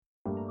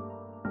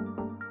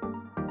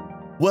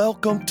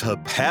Welcome to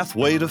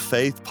Pathway to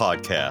Faith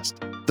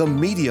podcast, the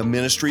media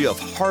ministry of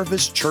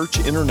Harvest Church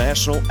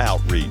International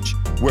Outreach,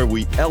 where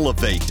we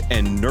elevate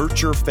and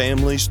nurture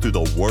families through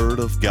the Word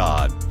of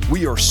God.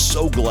 We are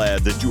so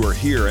glad that you are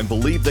here and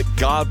believe that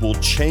God will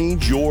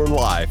change your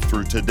life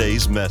through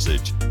today's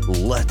message.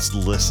 Let's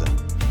listen.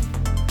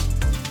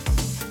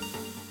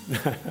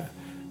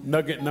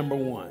 Nugget number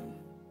one.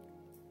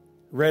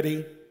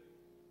 Ready?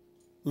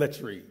 Let's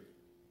read.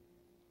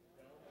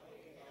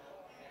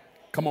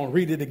 Come on,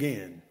 read it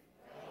again.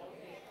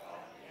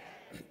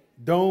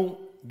 Don't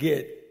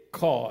get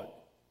caught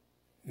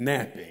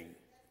napping.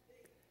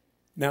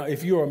 Now,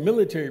 if you're a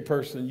military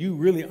person, you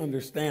really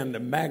understand the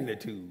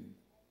magnitude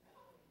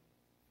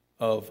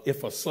of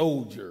if a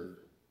soldier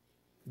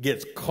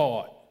gets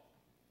caught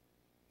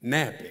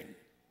napping.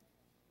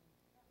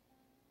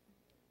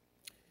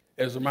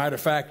 As a matter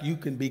of fact, you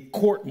can be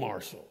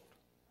court-martialed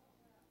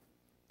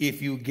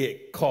if you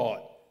get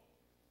caught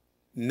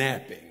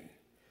napping.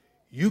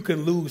 You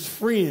can lose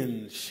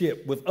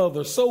friendship with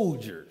other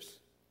soldiers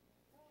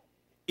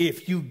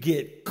if you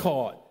get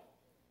caught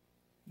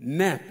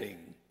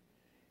napping.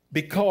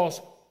 Because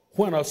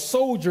when a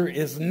soldier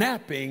is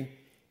napping,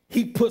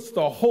 he puts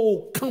the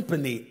whole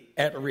company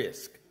at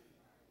risk.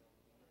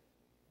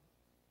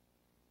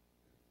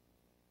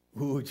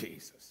 Ooh,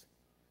 Jesus.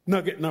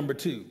 Nugget number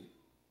two.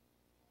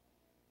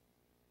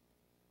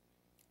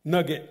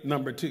 Nugget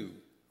number two.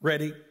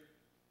 Ready?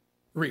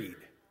 Read.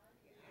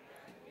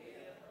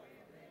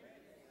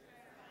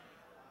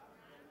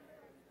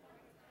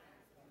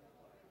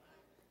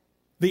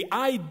 The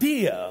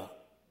idea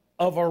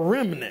of a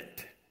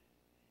remnant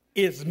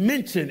is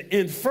mentioned,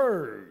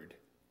 inferred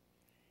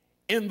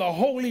in the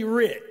Holy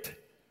Writ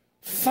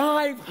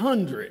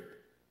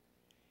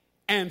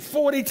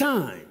 540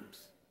 times.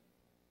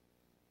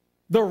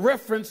 The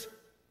reference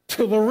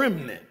to the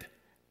remnant.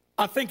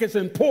 I think it's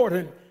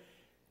important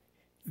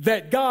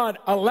that God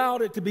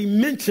allowed it to be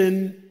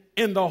mentioned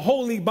in the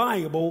Holy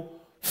Bible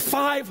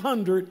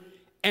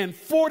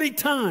 540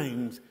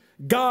 times.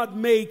 God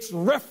makes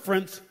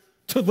reference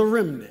to the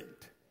remnant.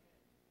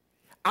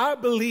 I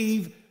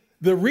believe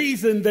the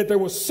reason that there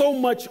was so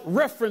much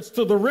reference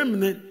to the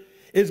remnant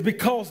is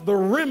because the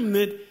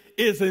remnant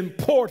is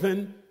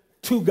important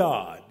to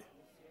God.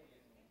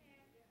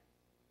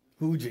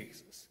 Who,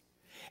 Jesus?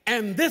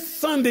 And this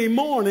Sunday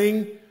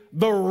morning,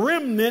 the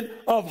remnant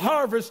of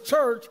Harvest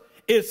Church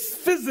is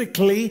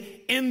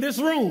physically in this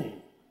room.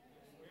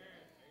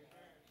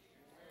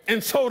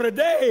 And so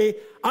today,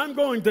 I'm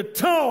going to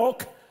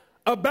talk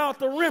about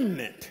the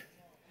remnant.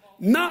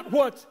 Not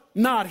what's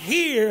not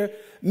here,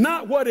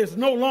 not what is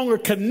no longer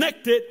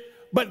connected,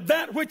 but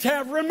that which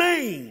have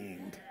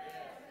remained.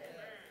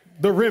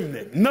 The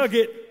remnant.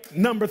 Nugget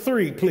number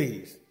three,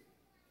 please.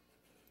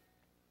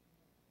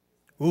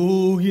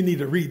 Ooh, you need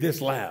to read this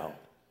loud.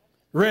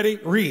 Ready?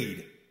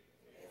 Read.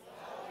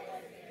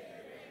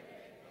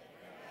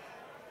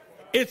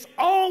 It's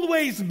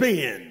always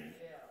been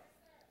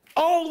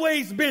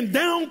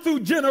down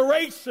through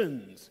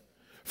generations.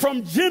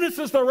 From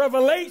Genesis to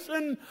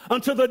Revelation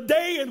until the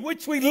day in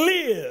which we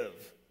live,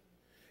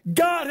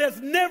 God has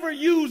never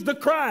used the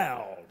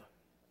crowd.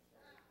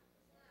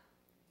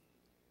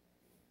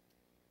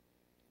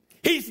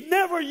 He's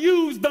never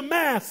used the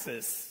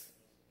masses.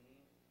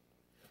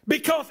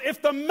 Because if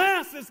the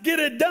masses get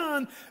it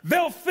done,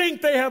 they'll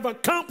think they have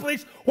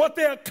accomplished what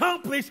they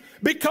accomplished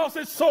because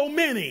it's so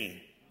many.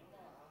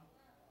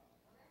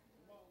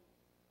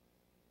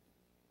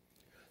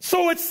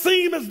 So it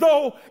seems as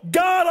though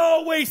God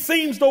always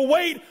seems to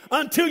wait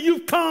until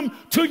you've come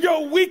to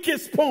your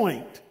weakest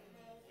point.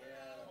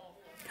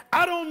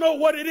 I don't know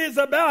what it is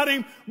about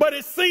him, but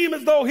it seems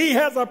as though he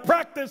has a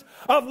practice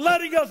of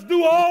letting us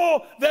do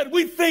all that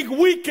we think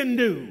we can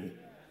do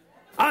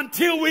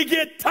until we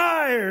get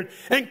tired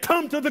and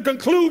come to the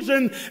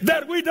conclusion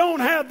that we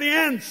don't have the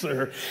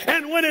answer.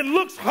 And when it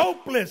looks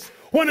hopeless,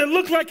 when it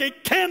looks like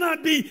it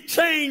cannot be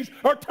changed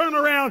or turned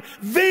around,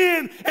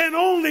 then and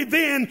only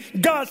then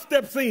God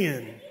steps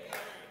in.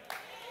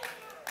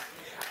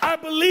 I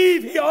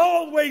believe he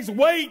always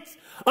waits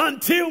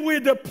until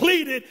we're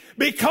depleted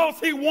because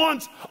he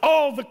wants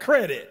all the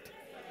credit.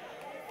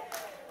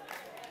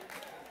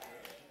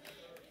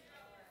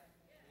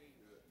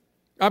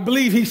 I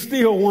believe he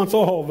still wants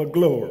all the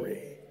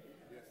glory.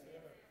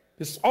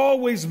 It's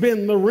always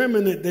been the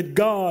remnant that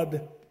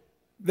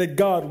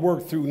God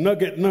worked through.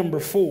 Nugget number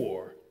four.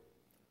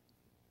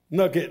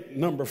 Nugget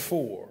number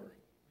four.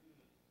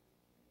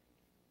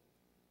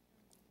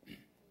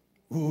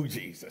 Ooh,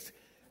 Jesus.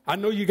 I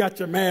know you got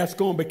your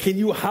mask on, but can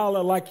you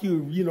holler like you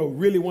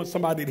really want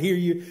somebody to hear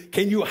you?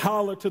 Can you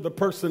holler to the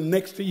person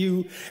next to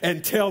you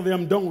and tell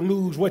them don't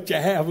lose what you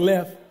have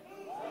left?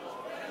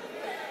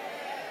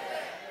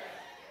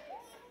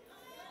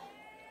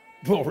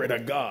 Glory to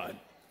God.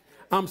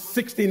 I'm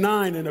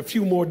 69 in a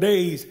few more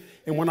days.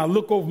 And when I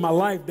look over my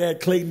life,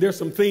 Dad Clayton, there's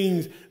some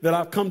things that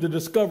I've come to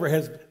discover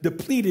has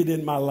depleted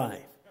in my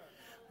life.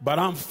 But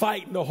I'm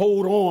fighting to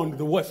hold on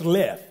to what's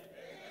left.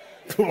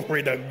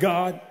 Glory to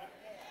God.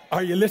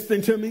 Are you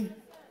listening to me?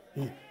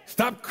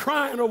 Stop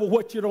crying over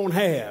what you don't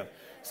have.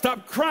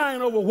 Stop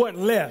crying over what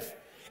left.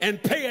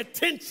 And pay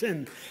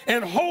attention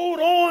and hold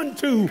on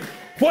to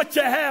what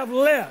you have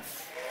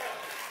left.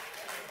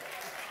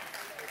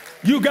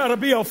 You got to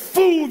be a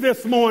fool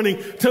this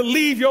morning to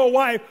leave your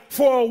wife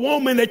for a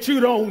woman that you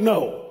don't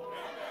know.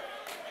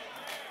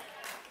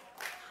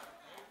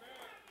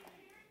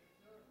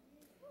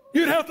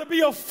 You'd have to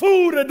be a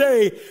fool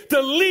today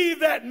to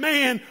leave that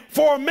man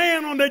for a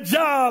man on the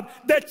job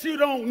that you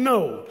don't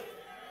know.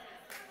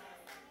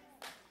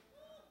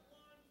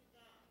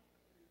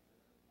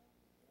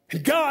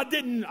 God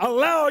didn't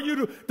allow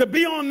you to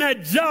be on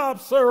that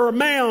job, sir or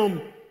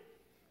ma'am,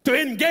 to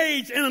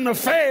engage in an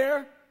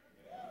affair.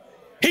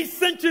 He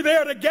sent you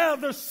there to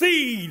gather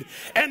seed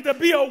and to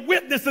be a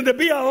witness and to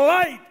be a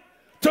light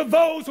to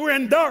those who are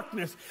in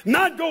darkness.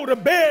 Not go to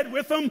bed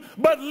with them,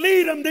 but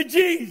lead them to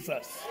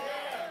Jesus.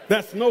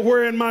 That's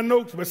nowhere in my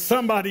notes, but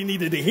somebody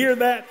needed to hear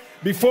that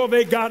before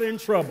they got in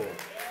trouble.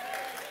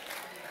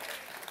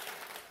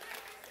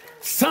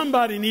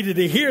 Somebody needed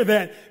to hear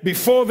that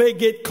before they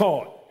get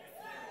caught.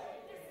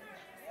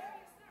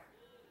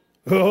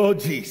 Oh,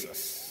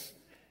 Jesus.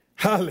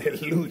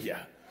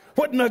 Hallelujah.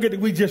 What nugget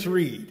did we just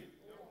read?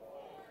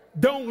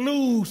 Don't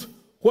lose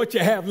what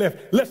you have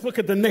left. Let's look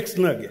at the next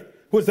nugget.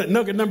 Was that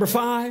nugget number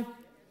 5?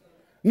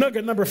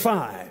 Nugget number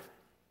 5.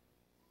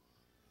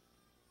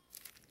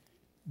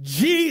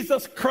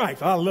 Jesus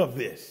Christ. I love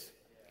this.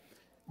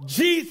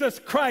 Jesus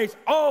Christ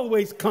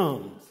always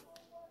comes.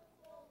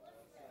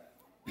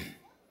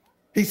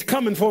 He's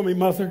coming for me,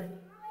 mother.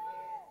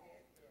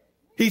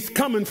 He's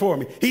coming for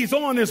me. He's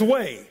on his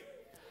way.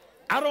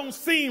 I don't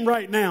see him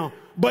right now,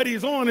 but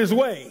he's on his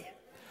way.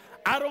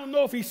 I don't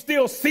know if he's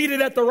still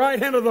seated at the right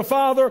hand of the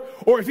Father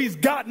or if he's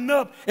gotten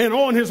up and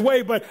on his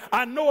way, but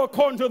I know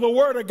according to the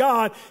word of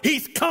God,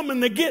 he's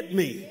coming to get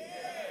me.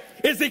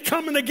 Is he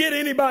coming to get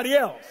anybody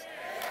else?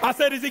 I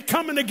said, is he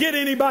coming to get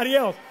anybody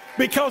else?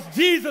 Because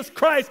Jesus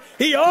Christ,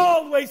 he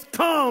always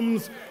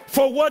comes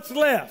for what's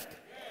left.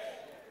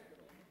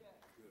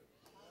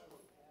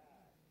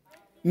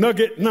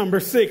 Nugget number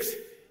 6,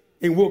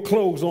 and we'll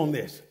close on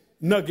this.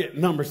 Nugget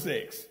number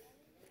 6,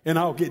 and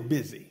I'll get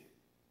busy.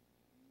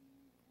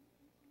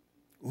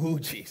 Ooh,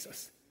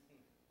 Jesus.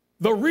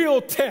 The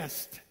real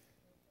test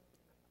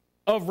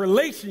of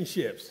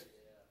relationships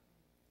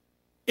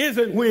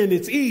isn't when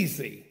it's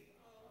easy.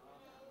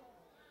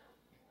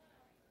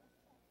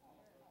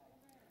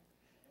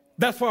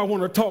 That's why I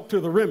want to talk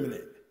to the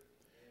remnant.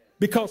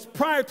 Because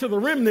prior to the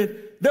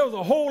remnant, there was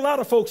a whole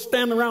lot of folks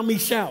standing around me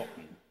shouting.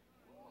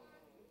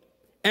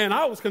 And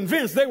I was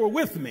convinced they were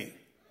with me.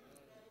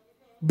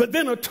 But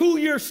then a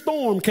 2-year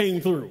storm came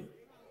through.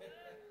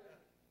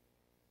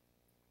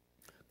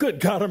 Good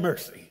God of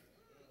mercy.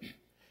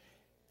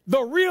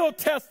 The real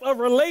test of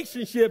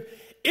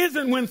relationship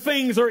isn't when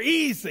things are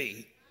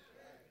easy.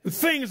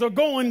 Things are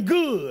going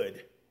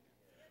good.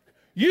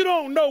 You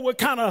don't know what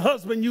kind of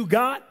husband you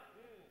got.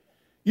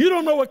 You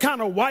don't know what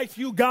kind of wife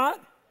you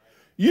got.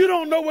 You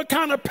don't know what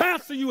kind of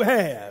pastor you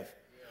have.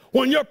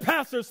 When your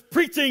pastor's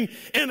preaching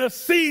in a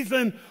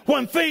season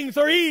when things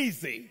are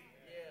easy.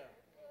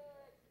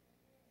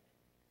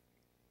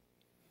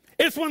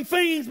 It's when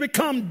things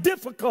become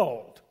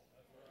difficult,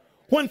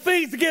 when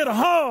things get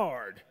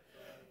hard.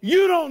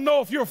 You don't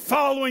know if you're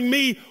following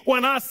me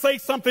when I say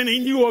something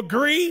and you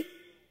agree.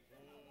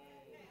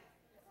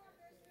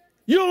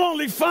 You'll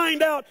only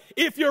find out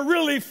if you're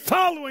really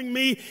following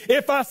me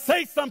if I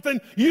say something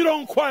you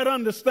don't quite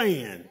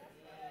understand.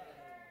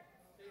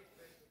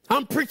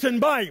 I'm preaching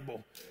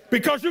Bible.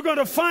 Because you're going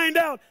to find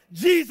out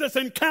Jesus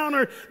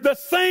encountered the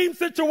same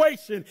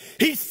situation.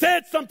 He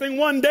said something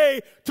one day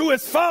to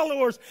his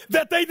followers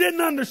that they didn't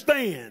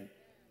understand.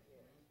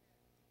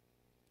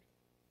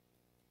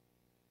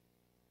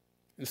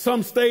 And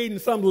some stayed and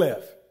some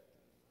left.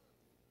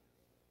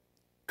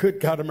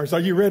 Good God of mercy. Are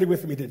you ready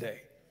with me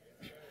today?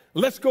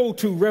 Let's go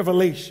to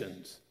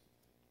Revelations.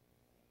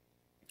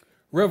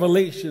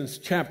 Revelations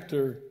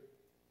chapter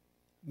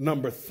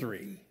number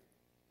 3.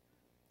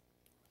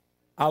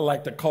 I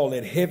like to call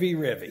it heavy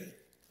revy.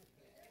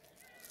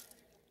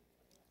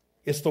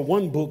 It's the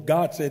one book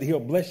God said he'll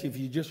bless you if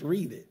you just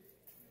read it.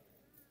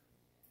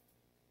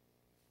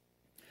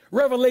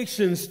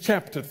 Revelations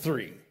chapter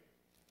 3.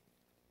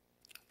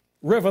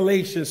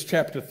 Revelations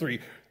chapter 3.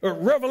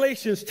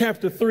 Revelations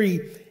chapter 3,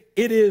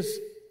 it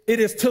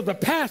is to the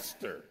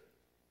pastor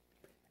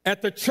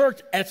at the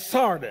church at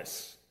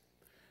Sardis.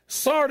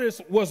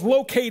 Sardis was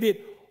located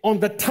on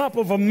the top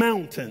of a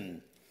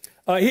mountain.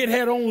 It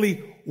had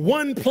only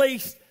one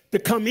place to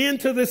come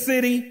into the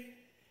city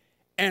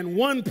and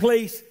one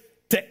place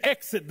to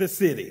exit the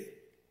city.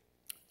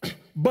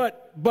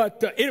 But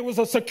it was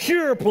a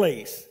secure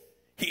place.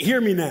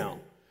 Hear me now.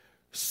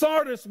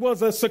 Sardis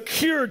was a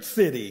secured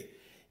city.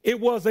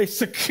 It was a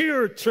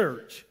secure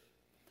church.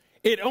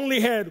 It only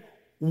had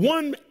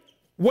one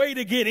way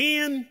to get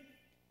in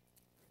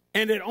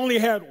and it only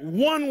had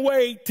one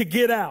way to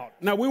get out.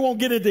 Now, we won't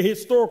get into the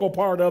historical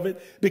part of it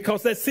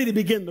because that city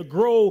began to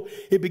grow,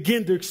 it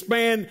began to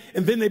expand,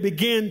 and then they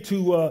began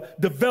to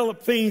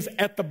develop things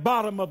at the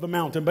bottom of the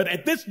mountain. But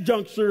at this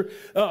juncture,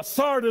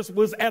 Sardis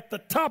was at the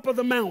top of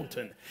the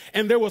mountain,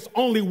 and there was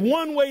only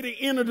one way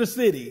to enter the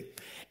city.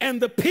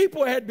 And the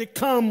people had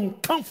become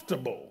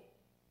comfortable,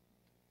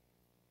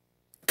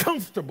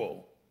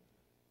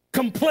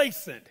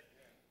 complacent.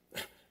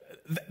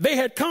 They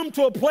had come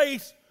to a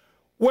place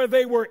where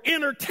they were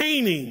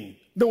entertaining,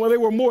 though they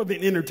were more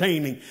than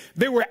entertaining.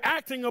 They were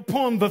acting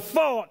upon the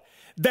thought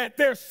that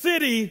their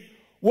city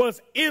was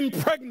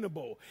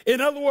impregnable. In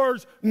other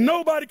words,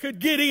 nobody could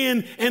get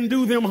in and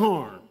do them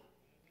harm.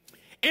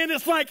 And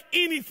it's like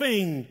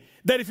anything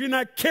that if you're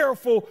not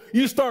careful,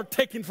 you start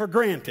taking for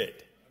granted.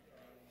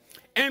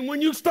 And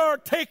when you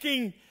start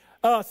taking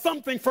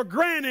something for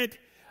granted,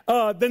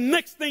 the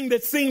next thing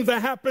that seems to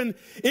happen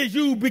is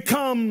you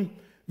become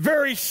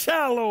very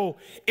shallow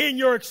in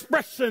your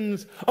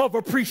expressions of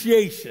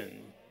appreciation.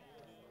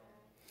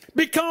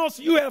 Because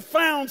you have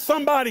found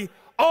somebody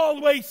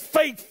always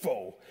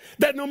faithful,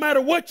 that no matter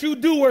what you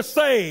do or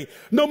say,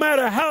 no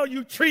matter how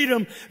you treat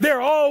them, they're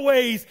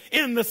always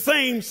in the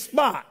same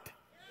spot.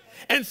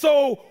 And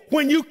so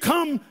when you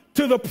come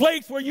to the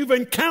place where you've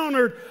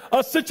encountered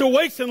a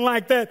situation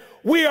like that,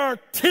 we are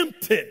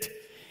tempted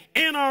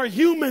in our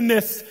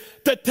humanness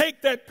to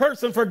take that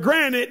person for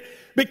granted,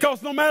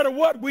 because no matter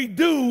what we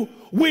do,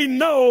 we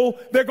know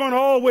they're going to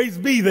always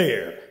be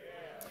there.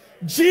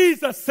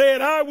 Jesus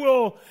said, I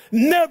will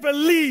never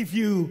leave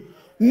you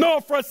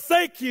nor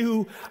forsake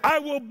you. I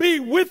will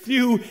be with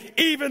you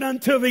even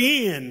until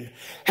the end.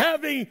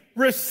 Having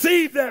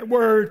received that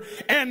word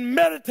and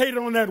meditated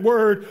on that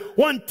word,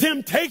 when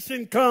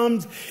temptation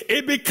comes,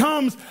 it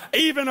becomes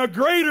even a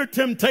greater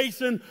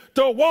temptation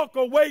to walk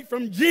away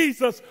from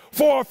Jesus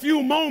for a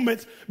few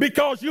moments,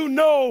 because you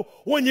know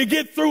when you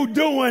get through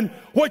doing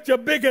what you're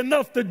big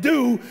enough to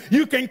do,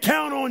 you can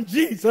count on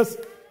Jesus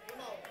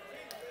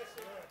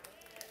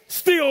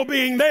still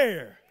being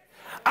there.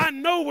 I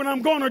know what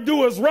I'm going to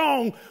do is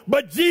wrong,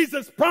 but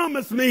Jesus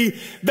promised me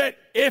that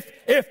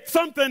if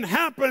something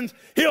happens,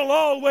 he'll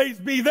always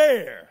be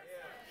there.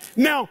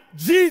 Now,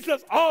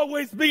 Jesus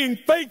always being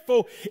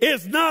faithful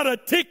is not a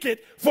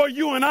ticket for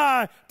you and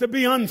I to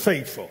be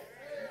unfaithful.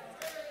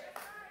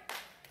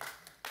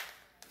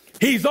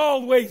 He's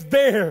always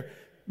there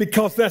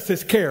because that's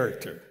his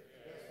character.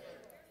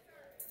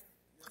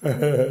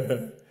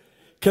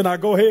 Can I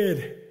go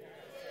ahead?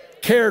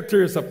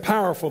 Character is a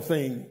powerful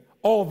thing.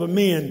 All the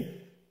men,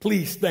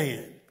 please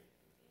stand.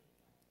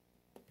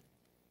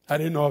 I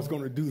didn't know I was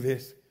going to do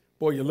this.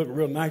 Boy, you look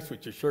real nice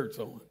with your shirts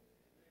on.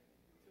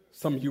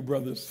 Some of you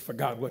brothers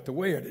forgot what to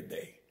wear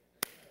today.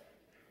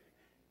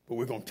 But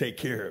we're going to take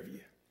care of you.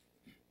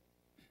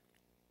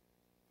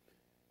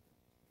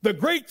 The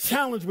great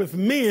challenge with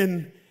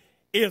men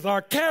is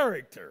our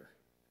character.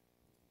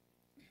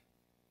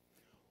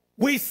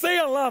 We say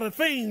a lot of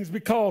things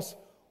because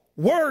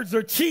words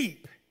are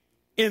cheap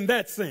in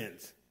that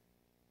sense.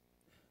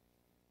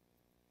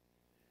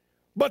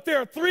 But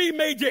there are three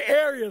major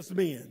areas,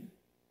 men,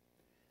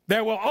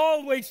 that will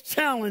always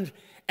challenge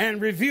and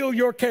reveal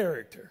your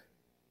character.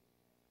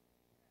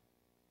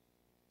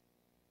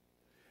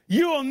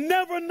 You'll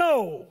never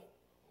know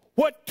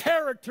what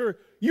character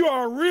you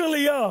are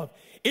really of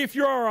if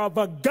you are of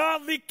a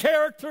godly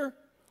character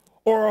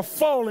or a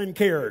fallen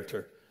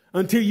character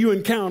until you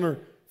encounter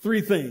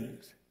three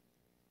things.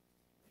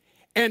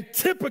 And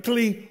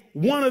typically,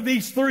 one of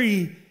these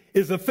three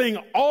is a thing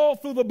all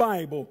through the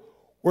Bible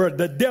where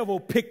the devil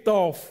picked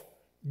off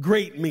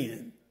great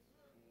men.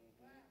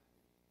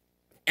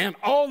 And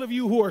all of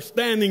you who are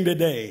standing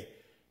today,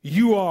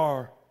 you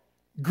are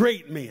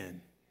great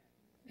men.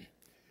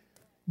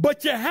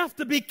 But you have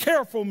to be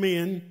careful,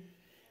 men,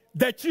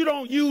 that you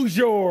don't use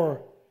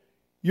your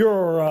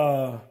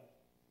what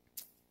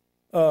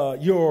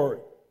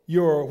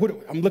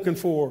I'm looking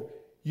for,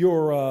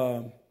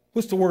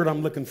 what's the word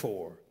I'm looking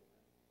for?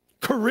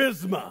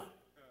 Charisma.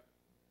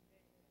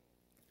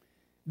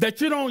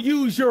 That you don't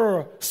use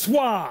your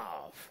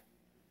suave,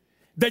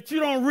 that you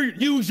don't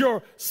use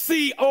your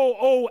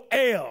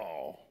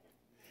COOL,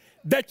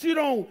 that you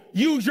don't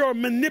use your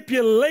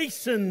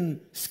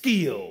manipulation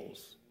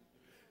skills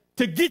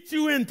to get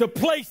you into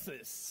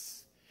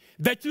places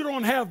that you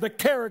don't have the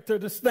character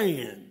to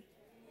stand.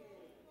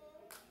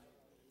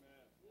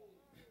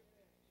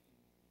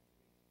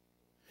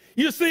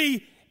 You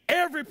see,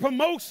 every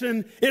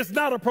promotion is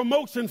not a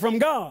promotion from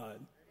God.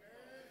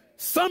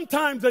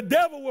 Sometimes the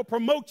devil will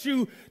promote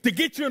you to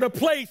get you in a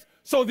place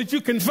so that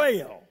you can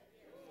fail.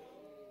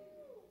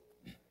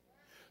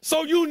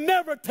 So you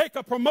never take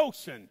a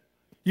promotion.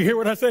 You hear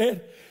what I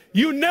said?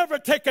 You never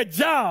take a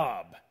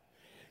job.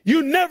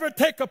 You never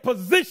take a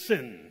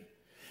position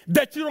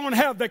that you don't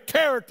have the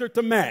character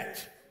to match.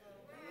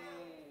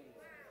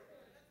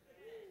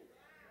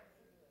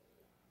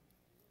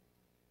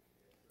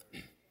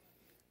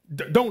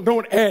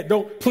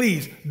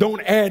 Please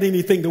don't add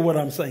anything to what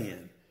I'm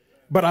saying.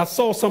 But I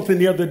saw something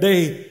the other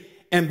day,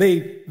 and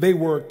they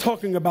were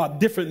talking about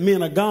different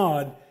men of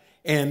God,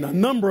 and a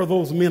number of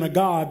those men of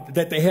God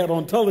that they had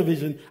on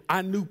television,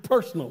 I knew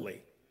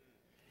personally.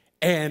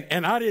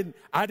 And I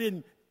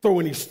didn't throw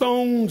any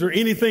stones or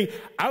anything.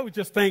 I was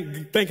just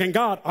thanking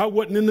God I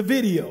wasn't in the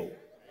video.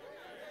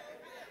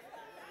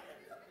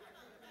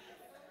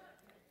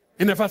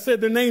 And if I said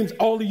their names,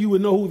 all of you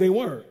would know who they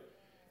were.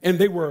 And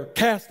they were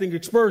casting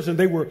aspersions.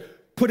 They were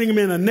putting them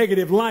in a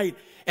negative light.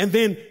 And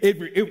then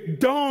it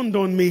dawned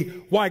on me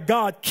why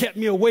God kept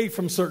me away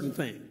from certain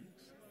things.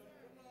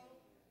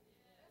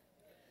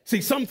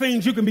 See, some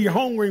things you can be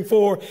hungering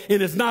for,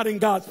 and it's not in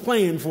God's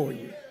plan for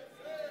you.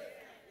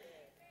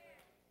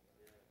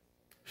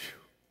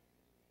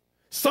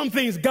 Some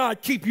things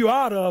God keep you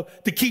out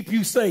of to keep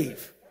you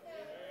safe.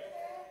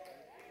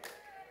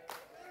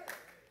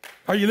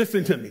 Are you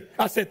listening to me?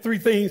 I said 3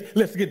 things.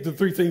 Let's get to the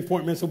 3 things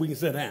point, man, so we can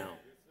sit down.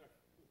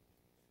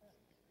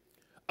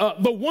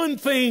 The one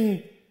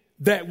thing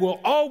that will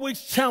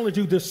always challenge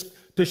you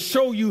to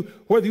show you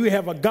whether you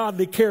have a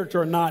godly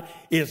character or not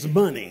is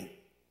money.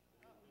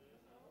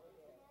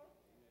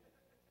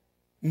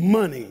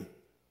 Money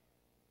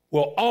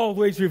will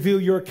always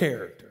reveal your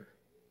character.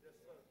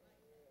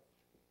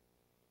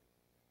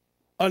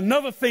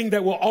 Another thing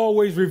that will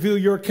always reveal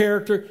your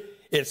character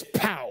is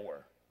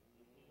power.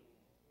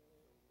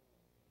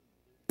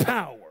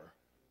 Power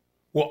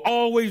will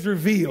always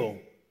reveal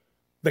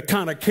the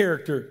kind of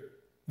character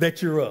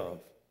that you're of.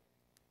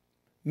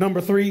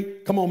 Number 3,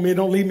 come on, man,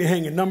 don't leave me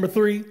hanging. Number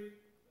 3,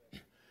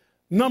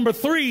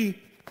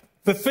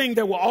 the thing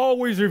that will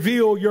always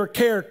reveal your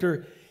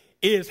character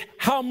is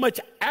how much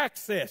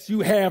access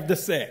you have to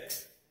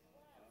sex.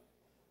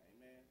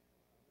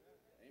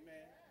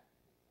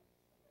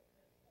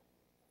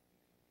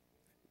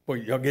 Boy,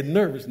 y'all getting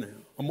nervous now.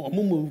 I'm gonna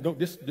move. Don't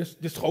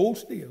just hold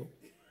still.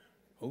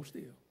 Hold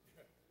still.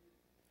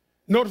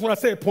 Notice what I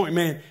said, point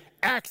man.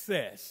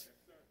 Access.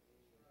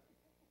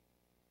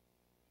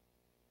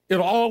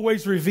 It'll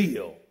always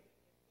reveal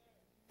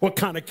what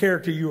kind of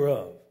character you're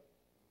of.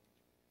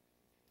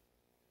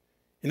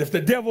 And if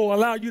the devil will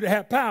allow you to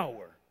have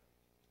power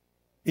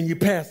and you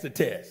pass the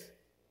test.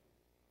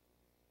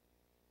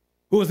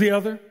 Who was the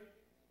other?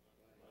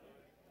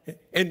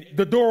 And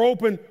the door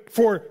opened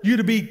for you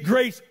to be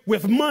graced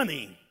with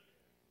money,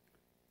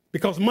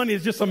 because money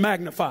is just a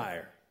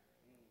magnifier.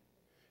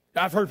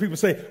 I've heard people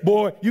say,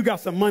 boy, you got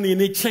some money and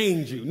it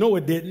changed you. No,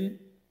 it didn't.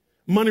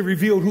 Money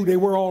revealed who they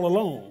were all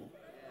along.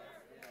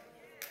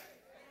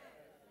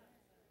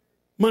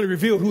 Money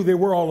revealed who they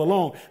were all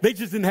along. They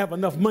just didn't have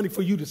enough money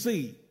for you to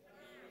see.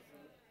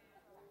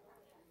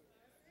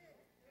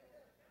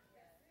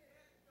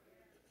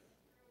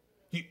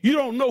 You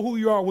don't know who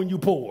you are when you're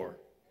poor.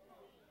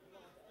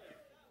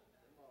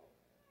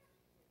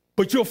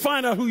 But you'll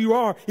find out who you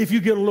are if you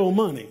get a little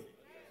money.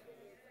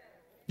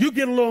 You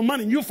get a little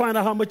money and you'll find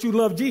out how much you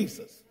love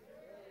Jesus.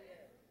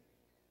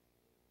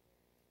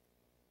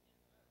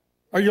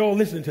 Are you all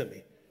listening to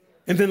me?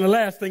 And then the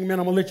last thing, man,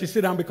 I'm going to let you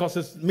sit down because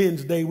it's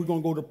Men's Day. We're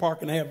going to go to the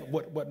park and have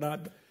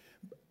whatnot.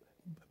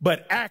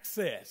 But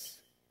access.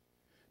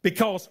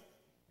 Because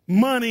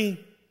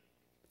money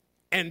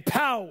and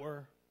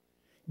power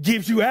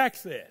gives you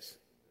access.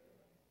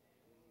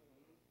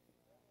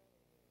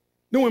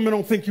 No women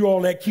don't think you're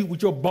all that cute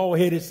with your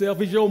bald-headed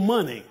self. It's your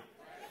money.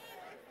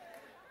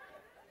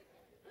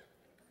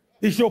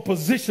 It's your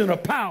position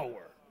of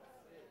power.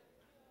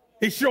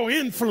 It's your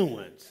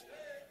influence.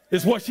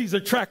 It's what she's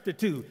attracted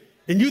to.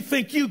 And you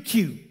think you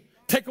cute.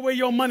 Take away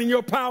your money and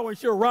your power and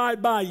she'll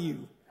ride by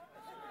you.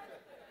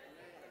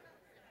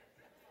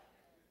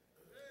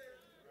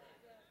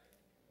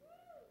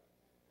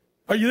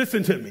 Are you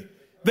listening to me?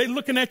 They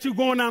looking at you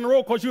going down the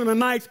road because you're in a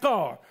nice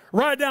car.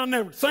 Ride down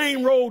that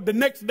same road the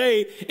next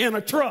day in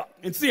a truck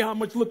and see how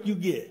much look you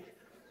get.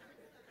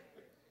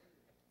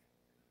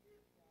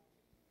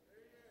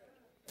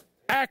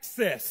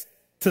 Access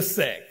to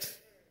sex.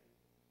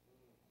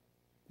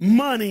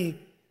 Money,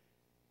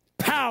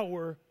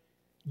 power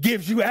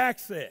gives you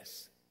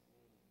access.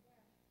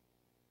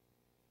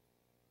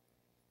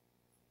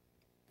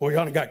 Boy,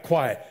 y'all done got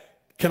quiet.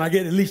 Can I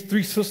get at least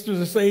 3 sisters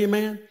to say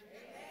amen?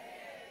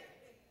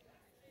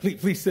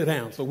 Please sit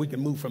down so we can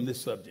move from this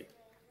subject.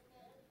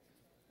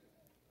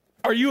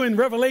 Are you in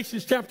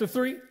Revelations chapter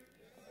 3?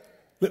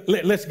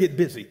 Let's get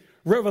busy.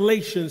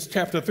 Revelations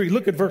chapter 3.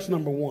 Look at verse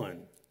number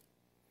 1.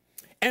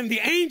 And the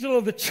angel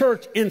of the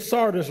church in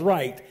Sardis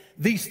write,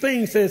 these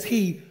things says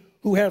he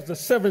who has the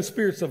 7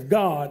 spirits of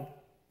God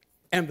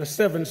and the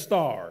 7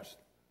 stars.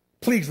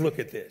 Please look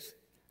at this.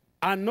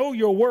 I know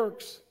your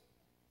works,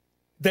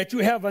 that you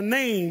have a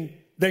name,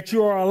 that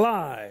you are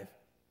alive,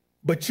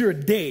 but you're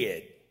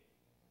dead.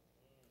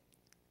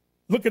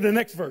 Look at the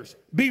next verse.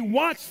 Be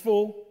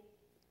watchful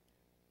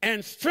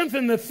and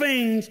strengthen the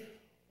things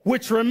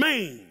which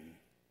remain.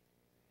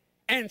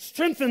 And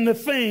strengthen the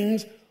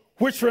things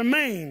which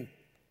remain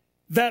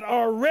that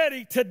are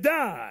ready to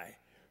die.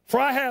 For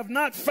I have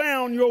not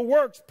found your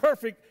works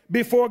perfect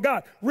before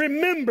God.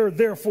 Remember,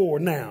 therefore,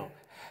 now,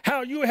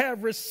 how you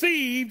have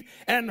received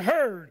and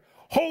heard.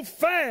 Hold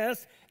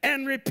fast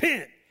and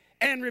repent.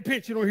 and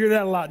repent. You don't hear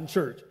that a lot in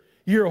church.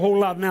 You hear a whole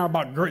lot now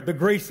about the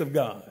grace of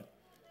God.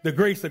 The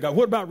grace of God.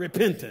 What about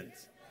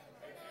repentance?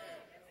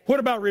 What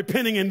about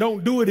repenting and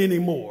don't do it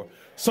anymore?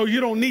 So you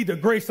don't need the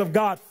grace of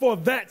God for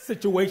that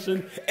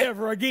situation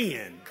ever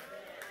again.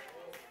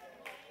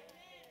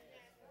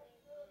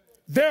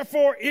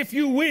 Therefore, if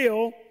you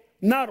will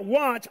not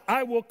watch,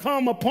 I will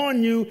come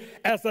upon you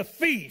as a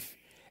thief,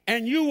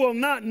 and you will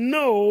not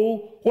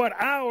know what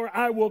hour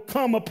I will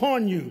come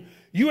upon you.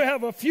 You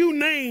have a few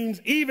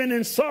names, even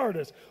in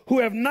Sardis, who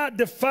have not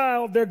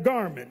defiled their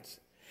garments,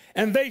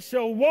 and they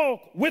shall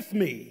walk with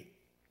me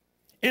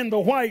in the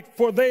white,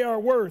 for they are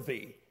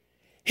worthy.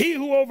 He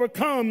who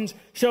overcomes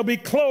shall be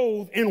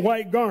clothed in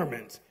white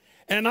garments,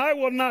 and I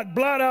will not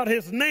blot out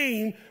his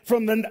name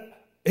from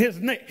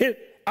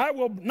I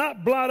will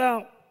not blot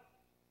out,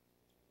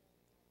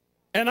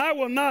 and I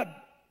will not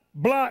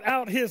blot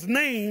out his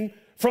name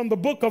from the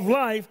book of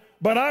life,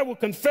 but I will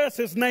confess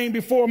his name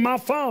before my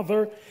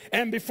Father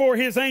and before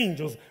his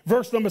angels.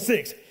 Verse number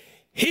 6.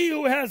 He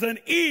who has an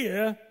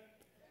ear,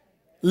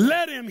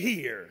 let him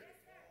hear.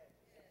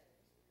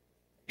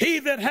 He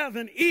that has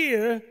an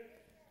ear,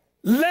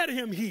 let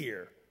him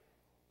hear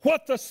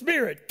what the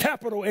Spirit,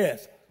 capital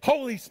S,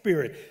 Holy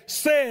Spirit,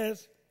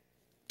 says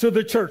to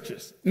the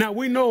churches. Now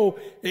we know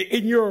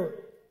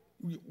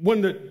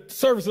when the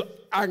service,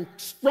 I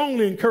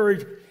strongly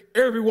encourage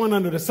everyone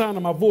under the sound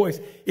of my voice,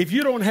 if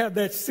you don't have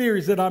that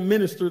series that I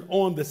ministered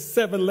on, the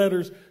 7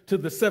 letters to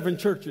the 7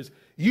 churches,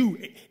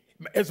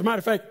 as a matter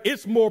of fact,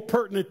 it's more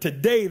pertinent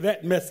today,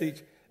 that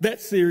message,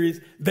 that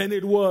series, than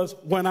it was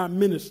when I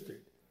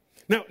ministered.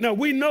 Now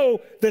we know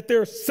that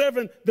the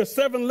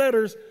 7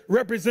 letters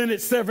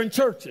represented 7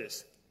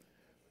 churches,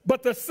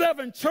 but the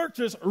 7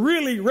 churches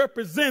really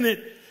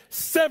represented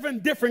 7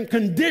 different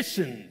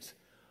conditions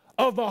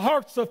of the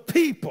hearts of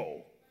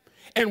people.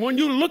 And when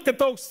you look at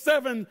those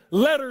 7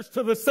 letters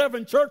to the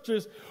 7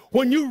 churches,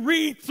 when you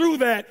read through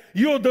that,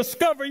 you'll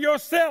discover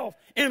yourself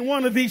in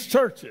one of these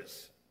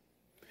churches.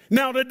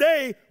 Now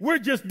today, we're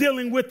just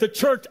dealing with the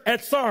church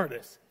at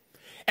Sardis.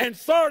 And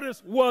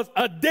Sardis was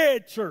a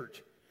dead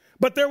church.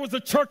 But there was a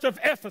church of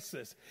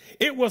Ephesus.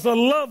 It was a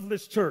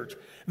loveless church.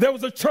 There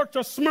was a church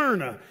of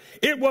Smyrna.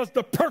 It was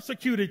the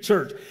persecuted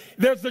church.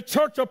 There's the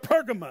church of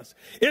Pergamos.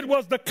 It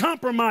was the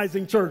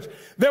compromising church.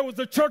 There was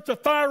the church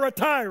of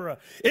Thyatira.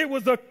 It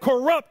was a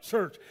corrupt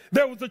church.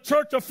 There was the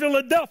church of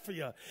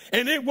Philadelphia,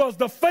 and it was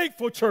the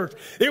faithful church.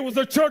 It was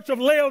the church of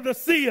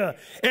Laodicea,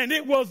 and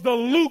it was the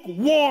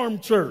lukewarm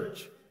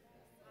church.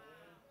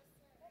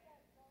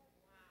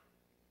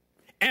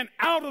 And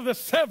out of the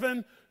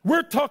 7,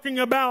 we're talking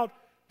about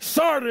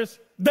Sardis,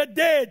 the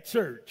dead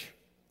church.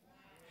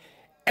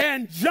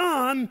 And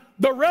John,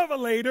 the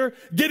revelator,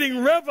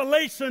 getting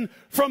revelation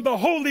from the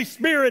Holy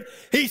Spirit,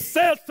 he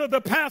says to the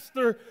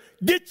pastor,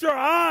 get your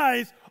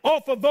eyes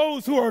off of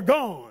those who are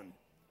gone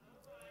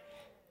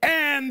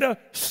and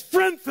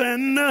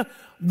strengthen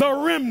the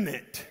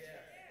remnant.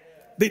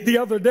 The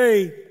other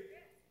day,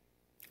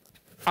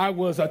 I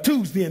was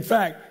Tuesday, in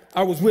fact,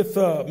 I was with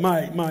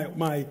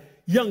my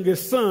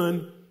youngest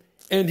son,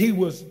 and he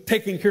was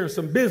taking care of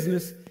some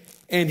business.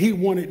 And he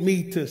wanted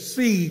me to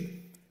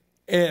see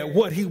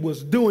what he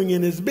was doing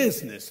in his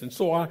business. And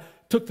so I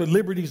took the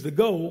liberties to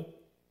go.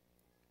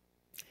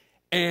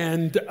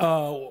 And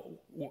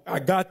I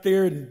got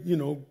there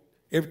and,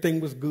 everything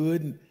was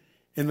good.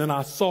 And then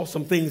I saw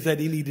some things that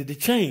he needed to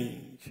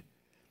change.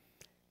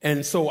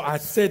 And so I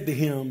said to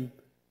him,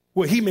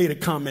 well, he made a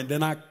comment.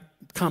 Then I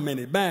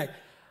commented back.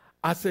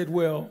 I said,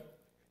 well,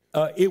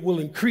 it will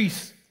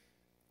increase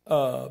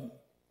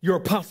your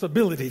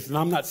possibilities. And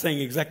I'm not saying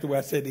exactly what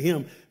I said to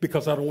him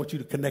because I don't want you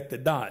to connect the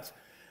dots.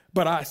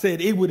 But I said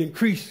it would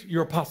increase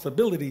your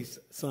possibilities,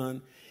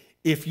 son,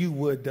 if you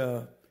would.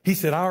 He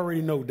said, I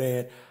already know,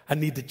 Dad, I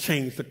need to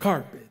change the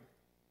carpet.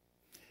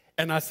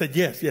 And I said,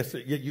 yes,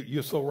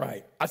 you're so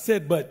right. I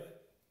said,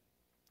 but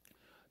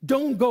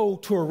don't go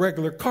to a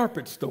regular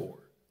carpet store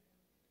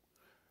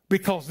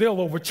because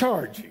they'll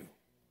overcharge you.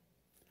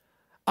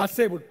 I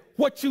said, well,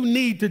 what you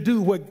need to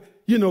do,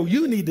 you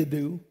need to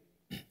do,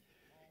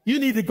 you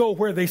need to go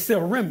where they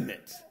sell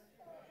remnants.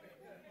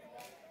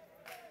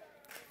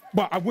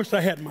 But I wish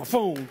I had my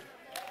phone.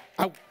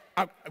 I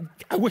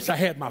wish I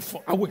had my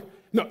phone.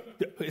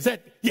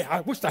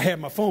 I wish I had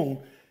my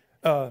phone.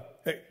 I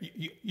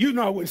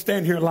wouldn't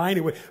stand here and lie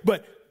anyway.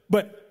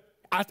 But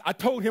I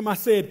told him, I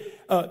said,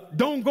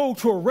 don't go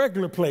to a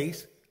regular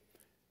place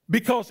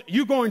because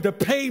you're going to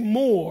pay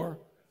more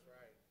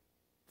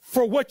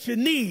for what you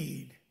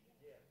need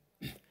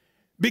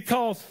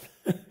because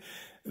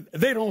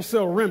they don't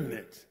sell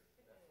remnants.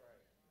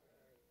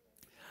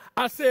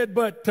 I said,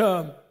 but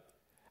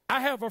I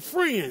have a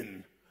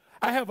friend.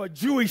 I have a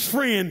Jewish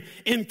friend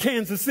in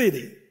Kansas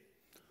City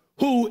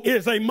who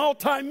is a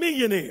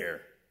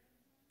multimillionaire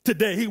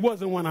today. He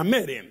wasn't when I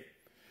met him,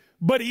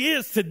 but he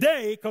is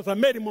today because I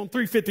met him on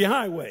 350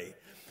 Highway.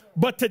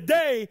 But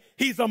today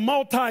he's a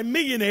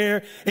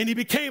multimillionaire, and he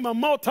became a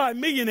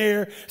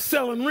multimillionaire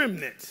selling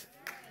remnants.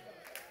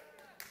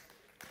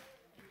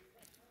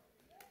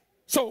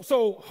 So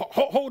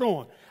hold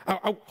on.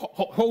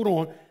 hold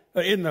on.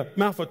 In the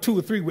mouth of 2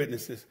 or 3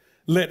 witnesses,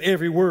 let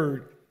every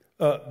word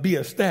be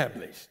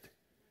established.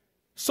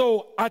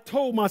 So I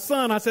told my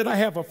son, I said, I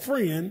have a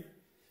friend.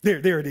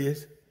 There it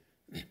is.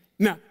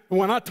 Now,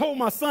 when I told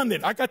my son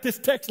that, I got this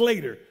text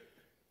later.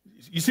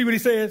 You see what he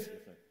says?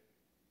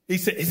 He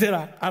said,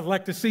 I'd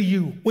like to see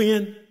you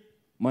when?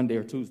 Monday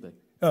or Tuesday.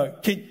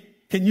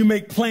 Can you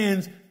make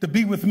plans to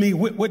be with me?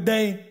 What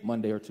day?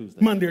 Monday or Tuesday.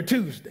 Monday or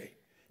Tuesday.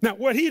 Now,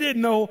 what he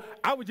didn't know,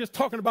 I was just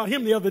talking about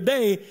him the other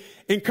day,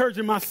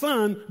 encouraging my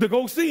son to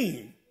go see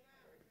him.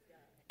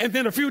 And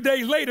then a few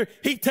days later,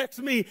 he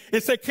texted me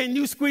and said, can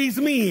you squeeze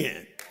me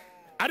in?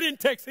 I didn't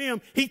text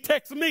him. He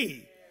texted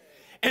me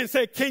and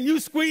said, can you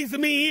squeeze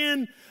me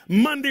in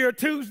Monday or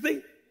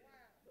Tuesday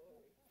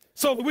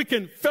so that we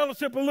can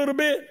fellowship a little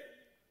bit?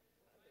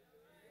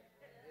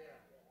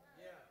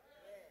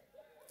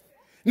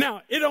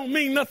 Now, it don't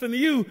mean nothing to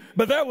you,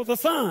 but that was a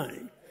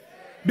sign.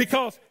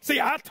 Because,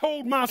 see, I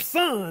told my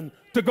son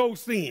to go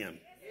see him.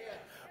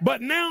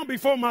 But now,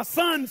 before my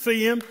son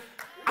see him,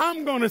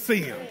 I'm going to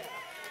see him.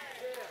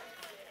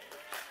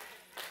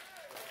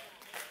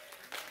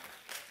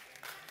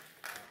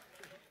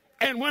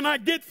 And when I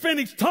get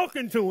finished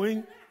talking to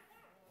him,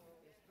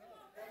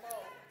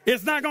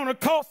 it's not going to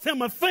cost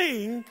him a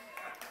thing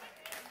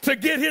to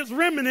get his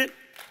remnant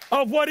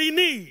of what he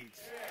needs.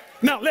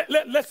 Now,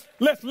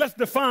 let's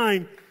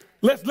define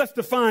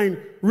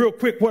real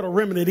quick what a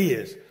remnant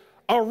is.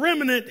 A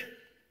remnant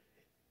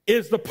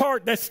is the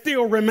part that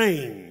still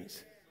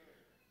remains.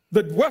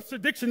 The Webster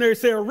Dictionary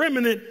says a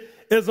remnant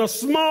is a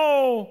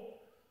small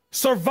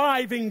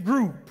surviving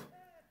group.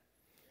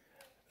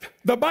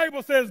 The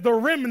Bible says the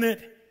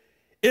remnant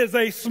is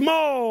a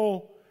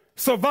small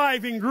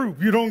surviving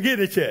group. You don't get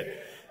it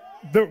yet.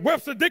 The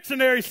Webster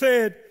Dictionary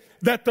said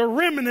that the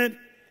remnant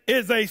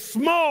is a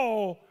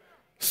small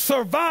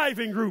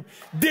surviving group.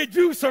 Did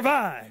you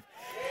survive?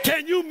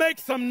 Can you make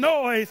some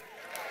noise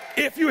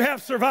if you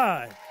have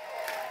survived?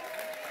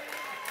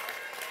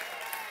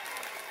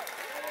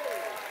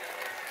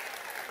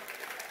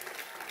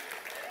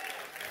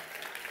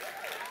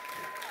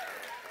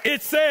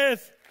 It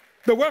says,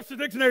 the Webster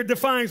Dictionary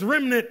defines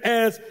remnant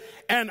as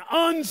an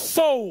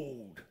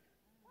unsold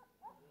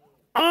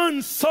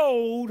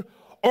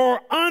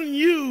or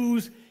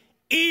unused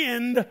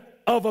end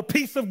of a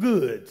piece of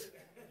goods.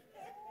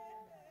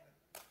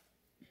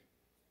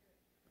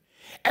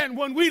 And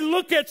when we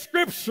look at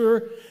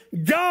Scripture,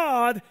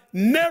 God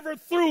never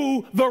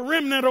threw the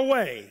remnant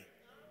away.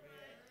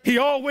 He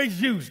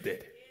always used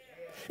it.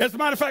 As a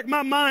matter of fact,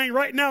 my mind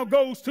right now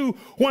goes to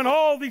when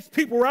all these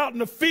people were out in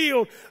the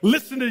field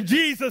listening to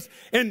Jesus,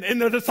 and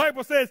the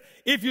disciple says,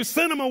 if you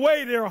send them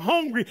away, they're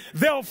hungry,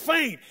 they'll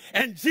faint.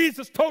 And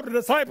Jesus told the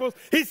disciples,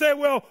 he said,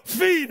 well,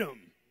 feed them.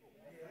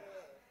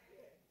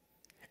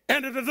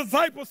 And the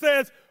disciple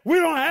says, we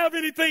don't have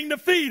anything to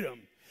feed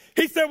them.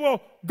 He said,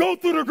 well, go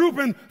through the group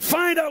and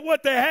find out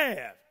what they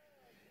have.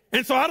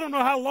 And so I don't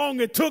know how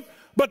long it took,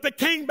 but they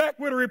came back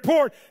with a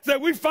report,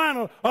 said we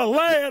find a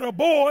lad, a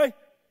boy,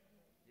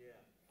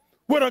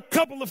 with a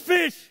couple of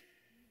fish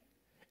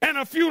and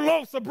a few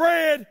loaves of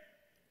bread.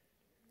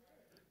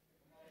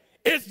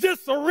 It's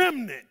just a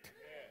remnant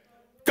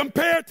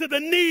compared to the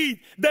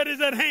need that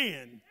is at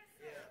hand.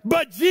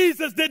 But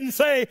Jesus didn't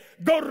say,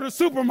 go to the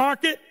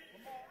supermarket.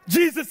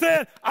 Jesus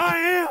said, I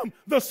am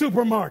the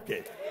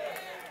supermarket.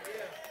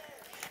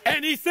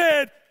 And he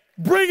said,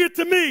 bring it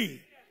to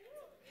me.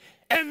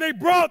 And they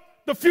brought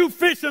the few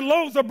fish and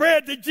loaves of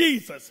bread to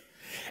Jesus.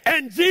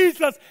 And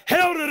Jesus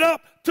held it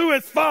up to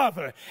his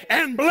Father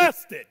and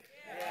blessed it.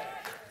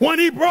 When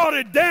he brought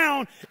it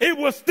down, it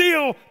was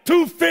still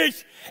 2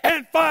 fish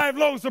and 5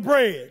 loaves of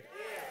bread.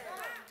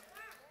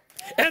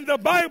 And the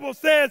Bible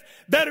says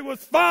that it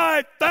was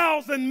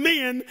 5,000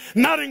 men,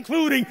 not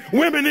including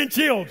women and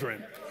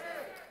children.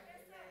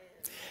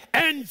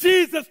 And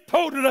Jesus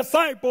told the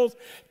disciples,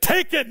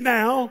 take it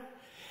now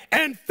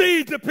and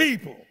feed the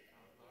people.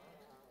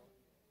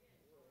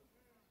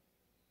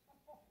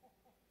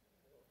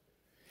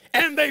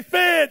 And they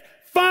fed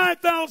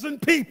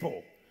 5,000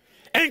 people,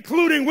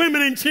 including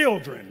women and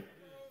children.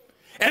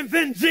 And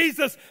then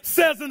Jesus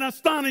says an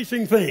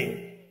astonishing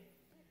thing.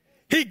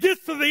 He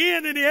gets to the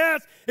end and he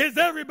asks, is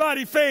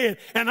everybody fed?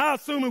 And I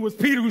assume it was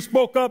Peter who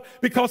spoke up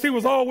because he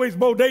was always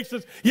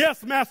bodacious.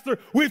 Yes, Master,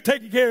 we've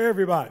taken care of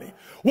everybody.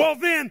 Well,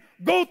 then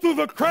go through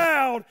the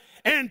crowd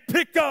and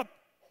pick up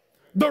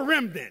the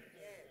remnant.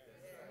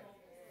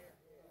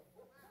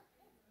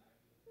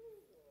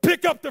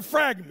 Pick up the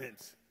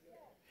fragments.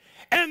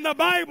 And the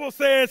Bible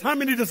says, how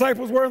many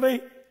disciples were they?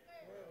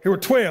 There were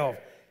 12,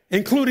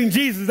 including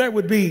Jesus. That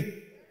would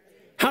be,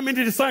 how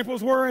many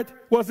disciples were it?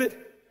 Was it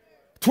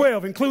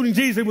 12, including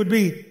Jesus? It would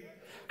be,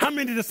 how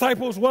many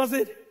disciples was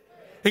it?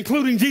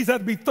 Including Jesus, that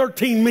would be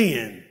 13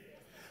 men.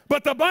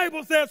 But the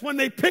Bible says when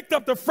they picked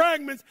up the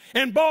fragments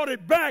and brought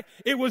it back,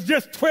 it was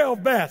just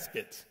 12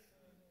 baskets.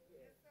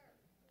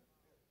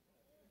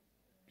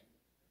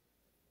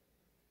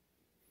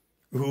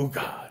 Oh,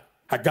 God,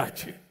 I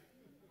got you.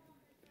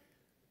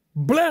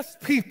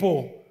 Blessed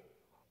people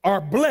are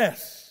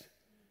blessed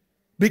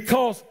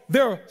because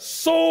their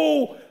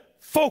sole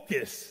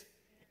focus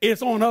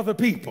is on other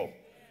people.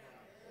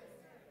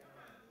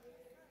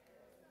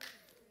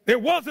 There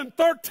wasn't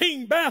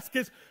 13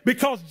 baskets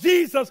because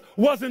Jesus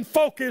wasn't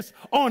focused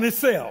on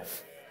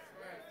himself.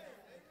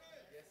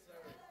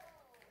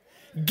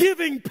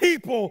 Giving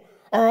people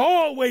are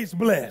always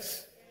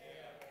blessed.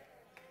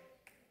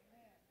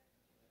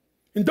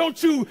 And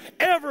don't you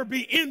ever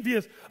be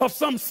envious of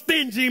some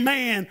stingy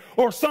man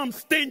or some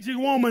stingy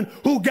woman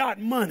who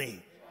got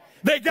money.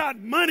 They got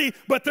money,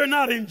 but they're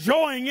not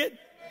enjoying it.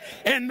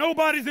 And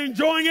nobody's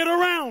enjoying it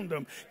around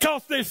them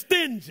because they're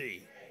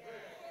stingy.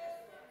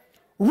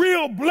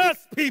 Real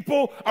blessed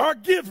people are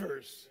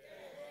givers.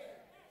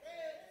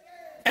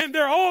 And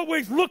they're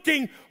always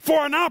looking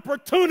for an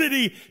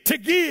opportunity to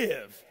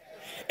give.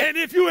 And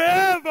if you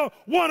ever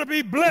want to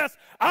be blessed,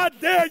 I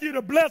dare you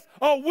to bless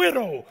a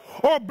widow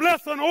or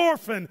bless an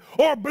orphan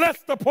or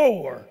bless the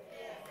poor.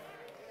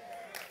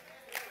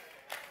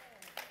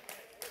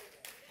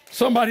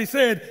 Somebody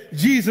said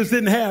Jesus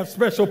didn't have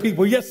special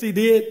people. Yes, he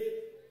did.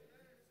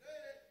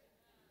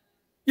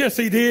 Yes,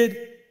 he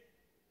did.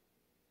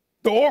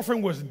 The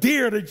orphan was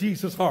dear to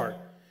Jesus' heart.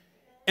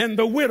 And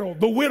the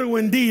widow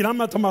indeed. I'm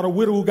not talking about a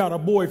widow who got a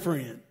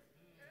boyfriend.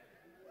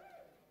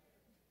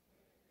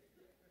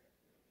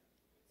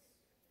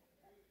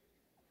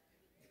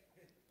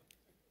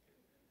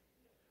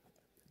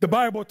 The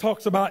Bible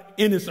talks about,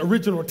 in its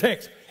original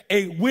text,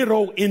 a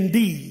widow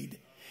indeed.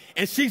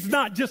 And she's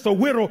not just a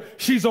widow,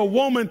 she's a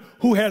woman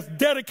who has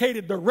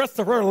dedicated the rest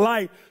of her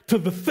life to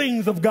the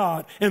things of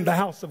God and the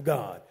house of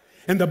God.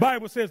 And the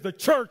Bible says the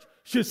church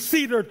should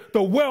see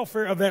the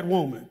welfare of that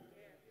woman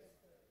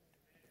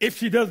if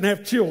she doesn't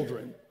have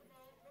children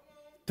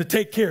to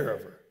take care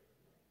of her.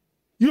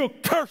 You'll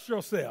curse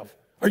yourself.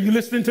 Are you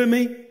listening to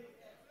me?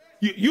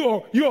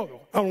 You'll I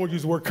don't want to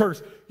use the word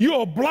curse.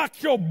 You'll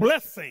block your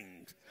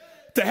blessings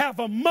to have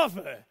a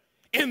mother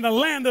in the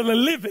land of the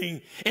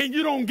living and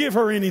you don't give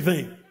her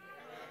anything.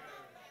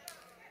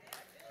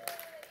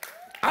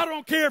 I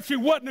don't care if she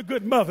wasn't a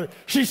good mother.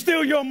 She's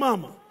still your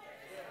mama.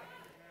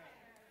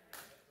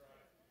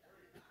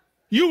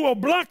 You will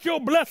block your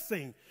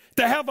blessing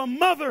to have a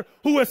mother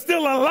who is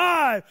still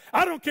alive.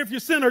 I don't care if you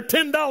send her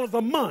 $10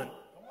 a month.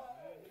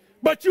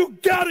 But you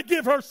got to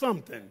give her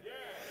something.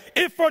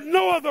 If for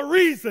no other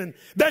reason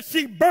that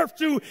she birthed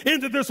you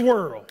into this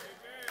world.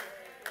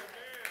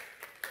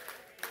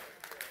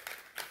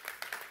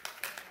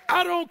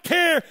 I don't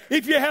care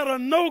if you had a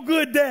no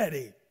good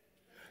daddy.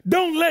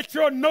 Don't let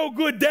your no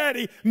good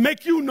daddy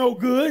make you no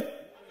good.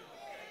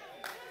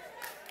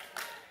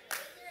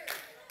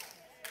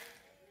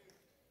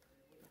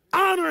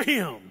 Honor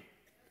him.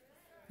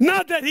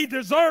 Not that he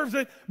deserves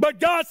it, but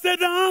God said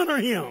to honor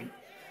him.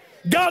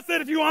 God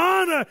said if you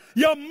honor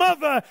your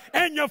mother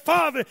and your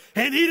father,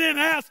 and he didn't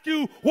ask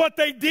you what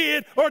they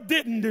did or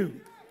didn't do.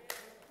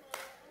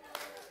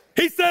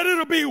 He said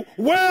it'll be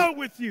well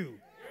with you.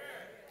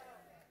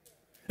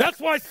 That's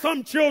why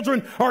some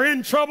children are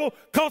in trouble,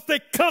 because they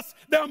cuss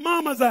their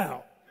mamas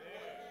out.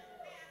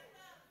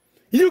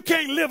 You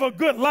can't live a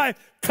good life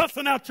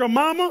cussing out your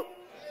mama.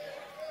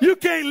 You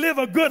can't live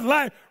a good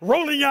life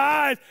rolling your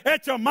eyes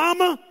at your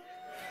mama.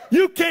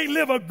 You can't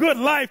live a good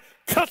life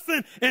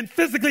cussing and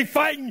physically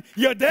fighting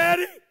your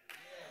daddy.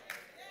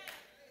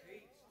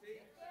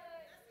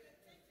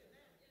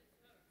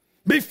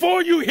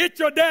 Before you hit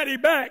your daddy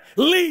back,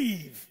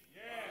 leave.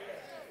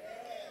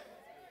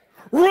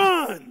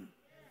 Run.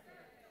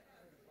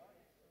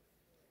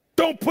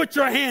 Don't put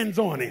your hands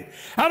on him.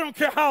 I don't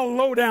care how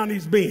low down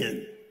he's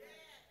been.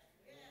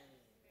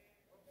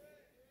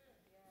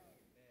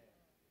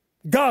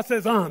 God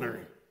says honor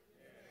him.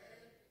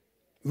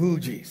 Ooh,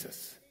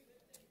 Jesus.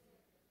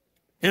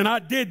 And I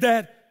did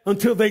that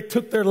until they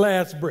took their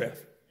last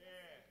breath.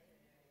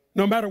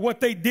 No matter what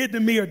they did to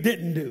me or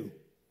didn't do,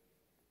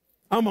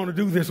 I'm going to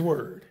do this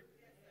word.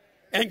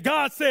 And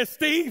God says,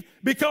 Steve,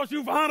 because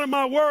you've honored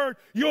my word,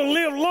 you'll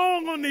live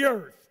long on the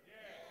earth.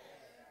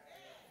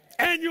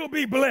 And you'll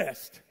be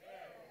blessed.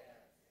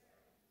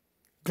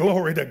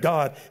 Glory to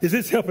God. Is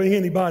this helping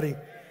anybody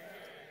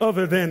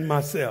other than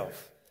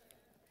myself?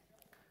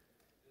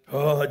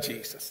 Oh,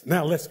 Jesus.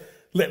 Now let's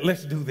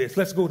do this.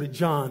 Let's go to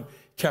John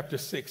chapter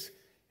 6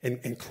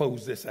 and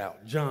close this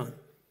out. John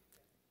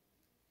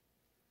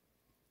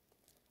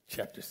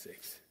chapter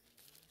 6.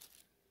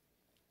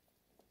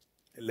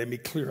 And let me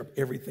clear up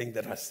everything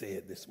that I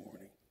said this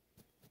morning.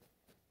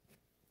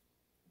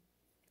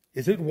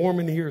 Is it warm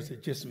in here or is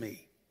it just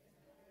me?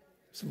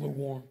 It's a little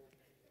warm.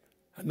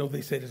 I know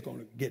they said it's going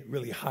to get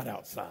really hot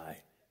outside.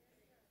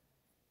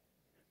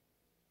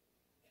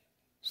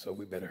 So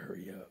we better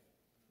hurry up.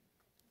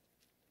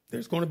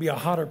 There's going to be a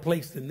hotter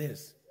place than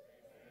this.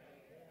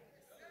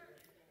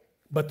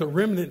 But the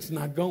remnant's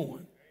not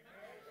going.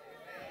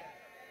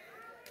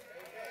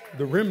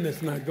 The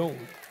remnant's not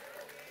going.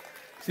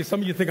 See, some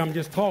of you think I'm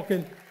just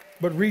talking,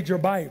 but read your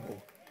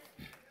Bible.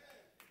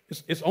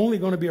 It's only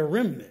going to be a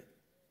remnant.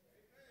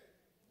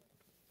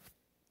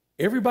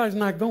 Everybody's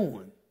not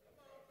going.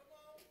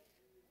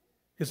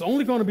 It's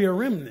only going to be a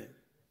remnant.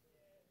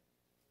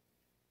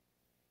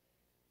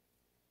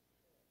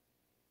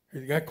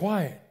 You got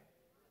quiet.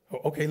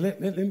 Oh, okay, let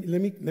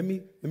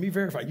me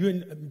verify. You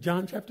in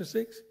John chapter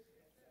 6?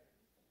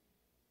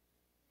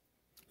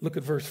 Look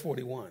at verse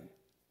 41.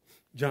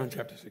 John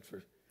chapter 6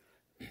 verse.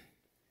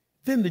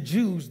 Then the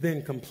Jews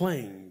then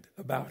complained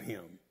about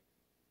him.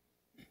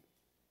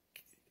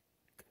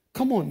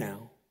 Come on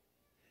now.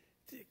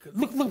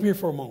 Look here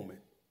for a moment.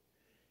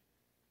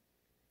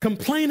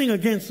 Complaining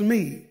against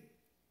me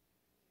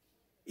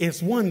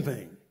is one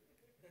thing.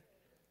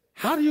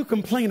 How do you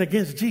complain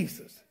against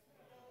Jesus?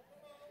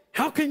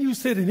 How can you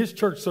sit in his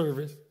church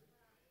service?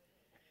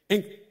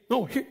 And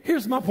no,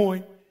 here's my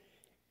point.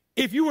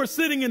 If you were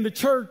sitting in the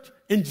church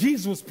and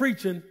Jesus was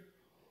preaching,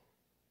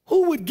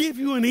 who would give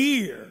you an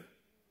ear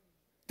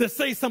to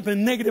say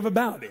something negative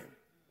about him?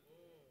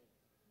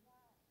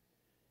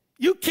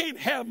 You can't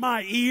have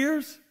my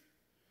ears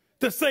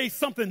to say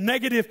something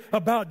negative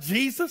about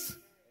Jesus.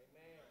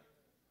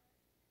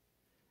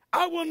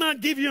 I will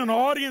not give you an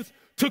audience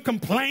to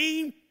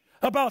complain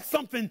about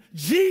something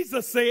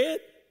Jesus said.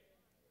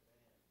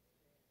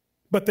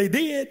 But they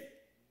did.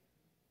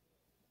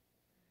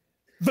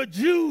 The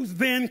Jews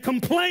then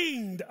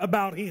complained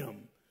about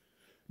him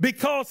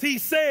because he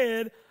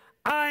said,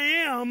 I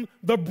am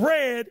the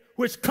bread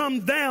which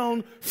comes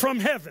down from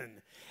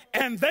heaven.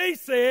 And they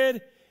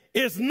said,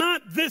 is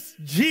not this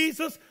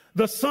Jesus,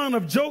 the son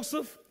of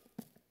Joseph,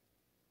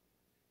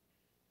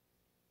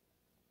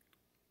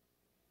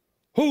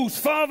 whose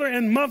father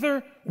and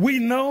mother we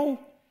know?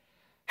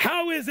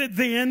 How is it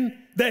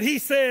then that he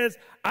says,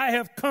 I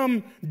have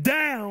come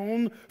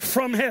down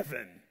from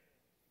heaven?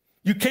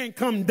 You can't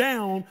come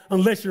down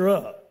unless you're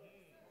up.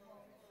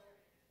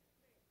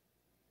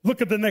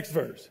 Look at the next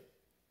verse.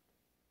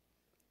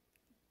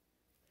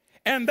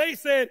 And they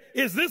said,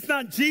 is this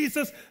not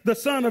Jesus, the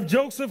son of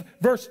Joseph?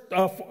 Verse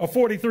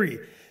 43.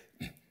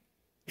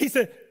 He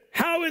said,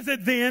 how is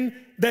it then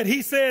that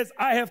he says,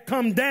 I have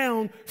come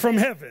down from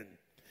heaven?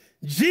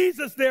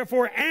 Jesus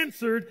therefore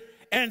answered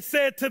and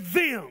said to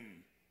them,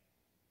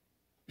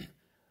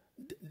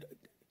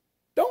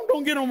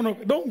 don't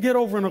get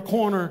over in a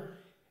corner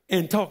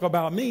and talk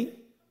about me.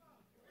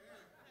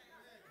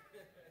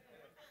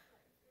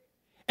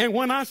 And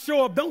when I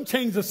show up, don't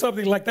change the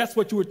subject like that's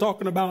what you were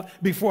talking about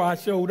before I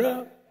showed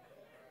up.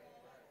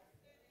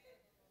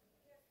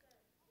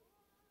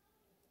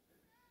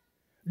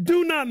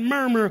 Do not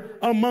murmur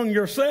among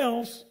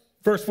yourselves.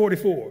 Verse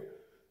 44.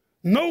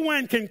 No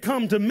one can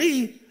come to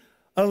me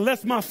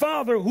unless my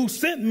Father who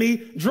sent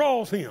me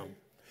draws him.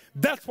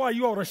 That's why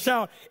you ought to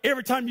shout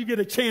every time you get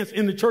a chance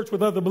in the church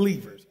with other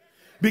believers.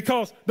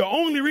 Because the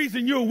only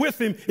reason you're with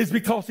him is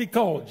because he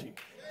called you.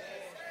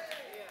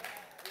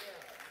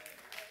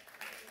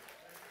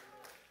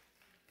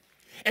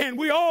 And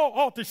we all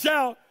ought to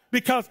shout,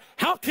 because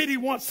how could he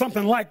want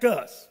something like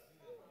us?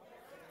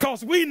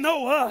 Because we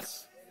know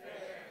us.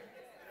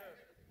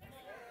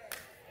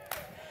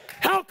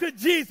 How could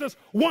Jesus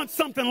want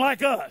something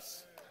like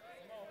us?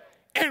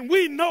 And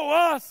we know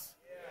us.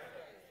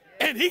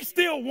 And he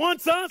still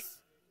wants us.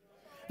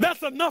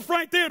 That's enough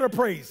right there to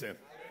praise him.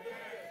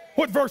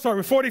 What verse are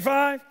we?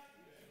 45?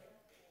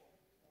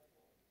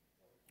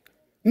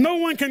 No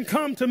one can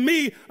come to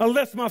me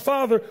unless my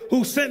Father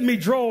who sent me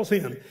draws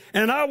him,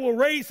 and I will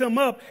raise him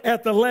up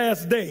at the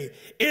last day.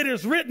 It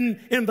is written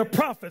in the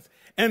prophets,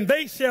 and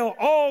they shall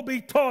all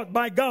be taught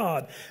by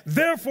God.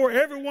 Therefore,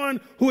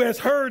 everyone who has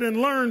heard and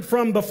learned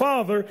from the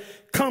Father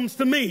comes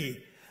to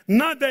me.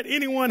 Not that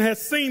anyone has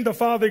seen the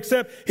Father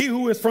except he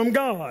who is from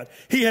God.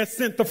 He has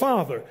sent the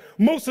Father.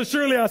 Most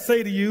assuredly I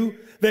say to you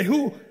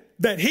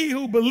that he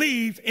who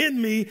believes in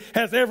me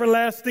has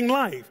everlasting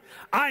life.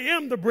 I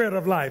am the bread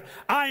of life.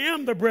 I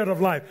am the bread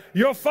of life.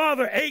 Your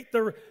fathers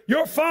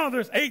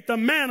ate the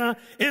manna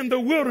in the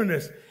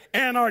wilderness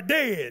and are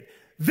dead.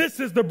 This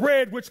is the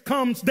bread which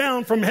comes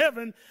down from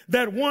heaven,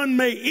 that one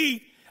may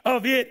eat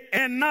of it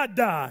and not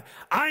die.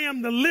 I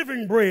am the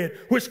living bread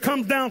which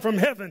comes down from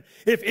heaven.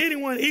 If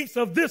anyone eats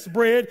of this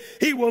bread,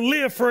 he will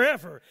live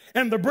forever.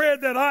 And the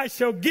bread that I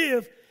shall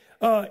give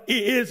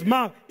is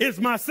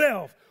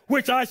myself,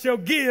 which I shall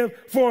give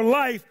for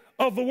life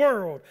of the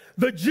world.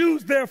 The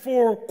Jews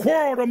therefore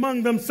quarreled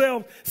among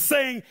themselves,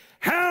 saying,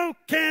 how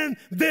can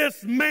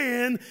this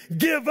man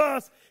give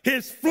us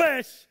his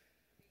flesh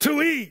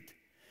to eat?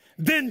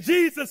 Then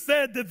Jesus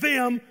said to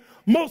them,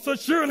 most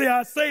assuredly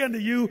I say unto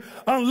you,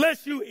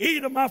 unless you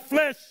eat of my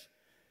flesh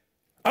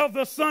of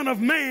the Son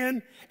of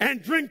Man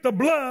and drink the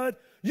blood,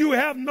 you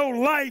have no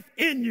life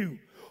in you.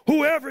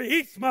 Whoever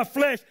eats my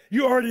flesh,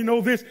 you already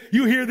know this,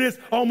 you hear this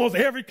almost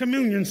every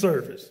communion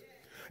service,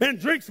 and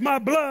drinks my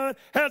blood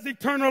has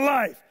eternal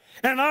life,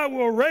 and I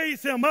will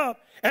raise him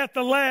up at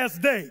the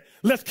last day.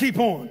 Let's keep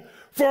on.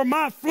 For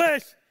my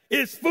flesh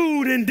is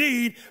food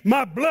indeed,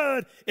 my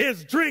blood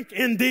is drink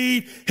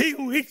indeed. He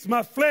who eats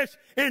my flesh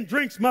and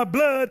drinks my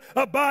blood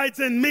abides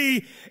in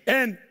me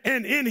and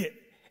in it,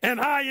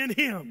 and I in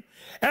him.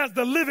 As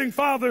the living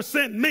Father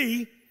sent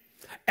me,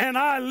 and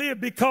I live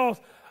because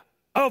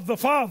of the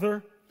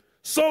Father,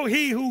 so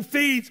he who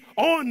feeds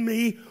on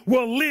me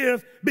will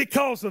live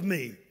because of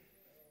me.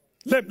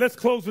 Let's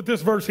close with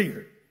this verse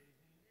here.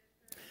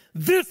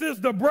 This is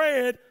the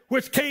bread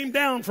which came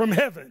down from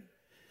heaven,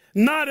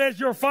 not as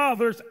your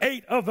fathers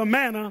ate of the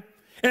manna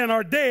and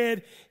are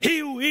dead. He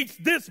who eats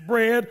this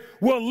bread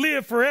will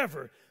live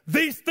forever.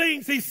 These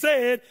things he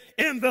said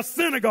in the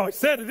synagogue,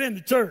 said it in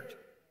the church,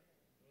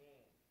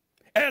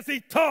 as he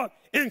taught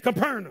in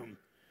Capernaum.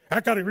 I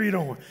got to read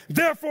on.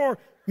 Therefore,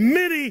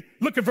 many,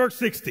 look at verse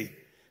 60.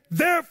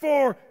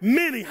 Therefore,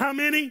 many, how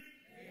many?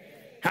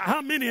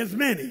 How many is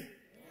many?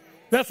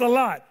 That's a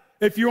lot.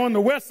 If you're on the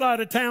west side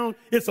of town,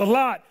 it's a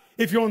lot.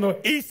 If you're on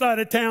the east side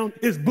of town,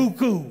 it's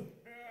buku.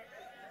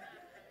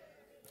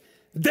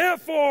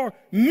 Therefore,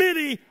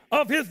 many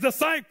of his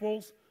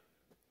disciples,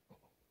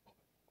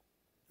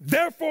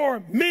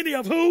 therefore, many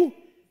of who?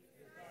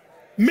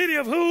 Many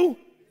of who?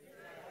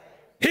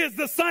 His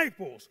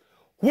disciples.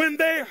 When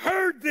they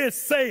heard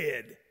this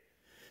said,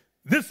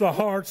 this is a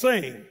hard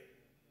saying.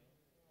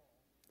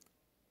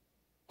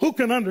 Who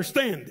can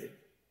understand it?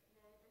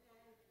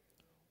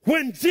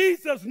 When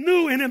Jesus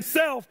knew in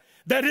himself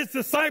that his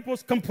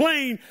disciples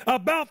complained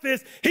about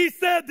this, he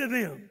said to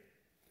them,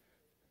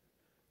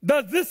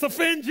 does this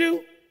offend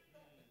you?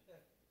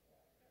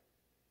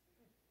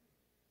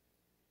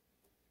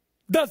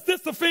 Does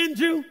this offend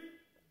you?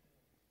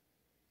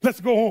 Let's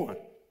go on.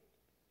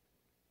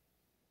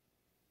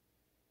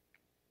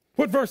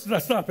 What verse did I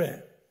stop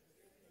at?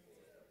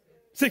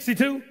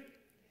 62?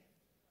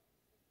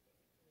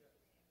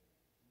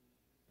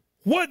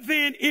 What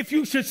then if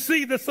you should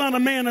see the Son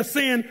of Man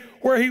ascend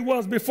where he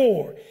was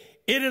before?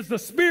 It is the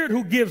Spirit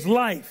who gives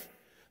life.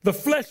 The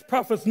flesh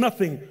profits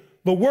nothing.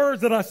 The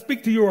words that I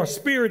speak to you are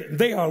spirit, and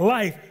they are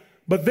life.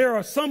 But there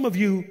are some of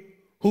you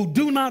who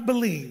do not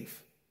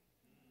believe.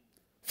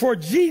 For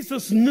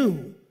Jesus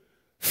knew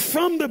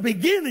from the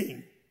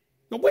beginning.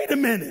 Now, wait a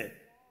minute.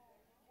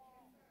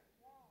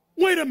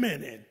 Wait a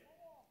minute.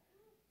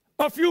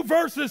 A few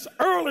verses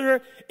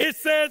earlier, it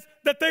says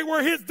that they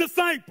were his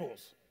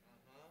disciples.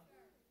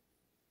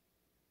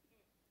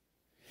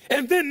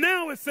 And then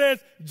now it says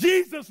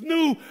Jesus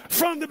knew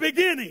from the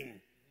beginning.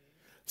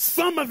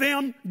 Some of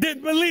them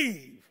didn't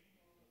believe.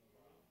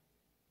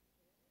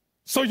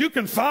 So you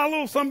can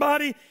follow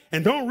somebody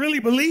and don't really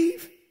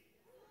believe?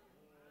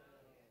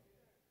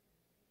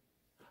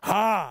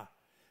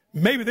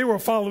 Maybe they were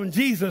following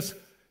Jesus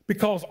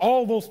because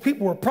all those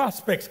people were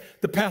prospects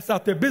to pass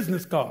out their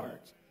business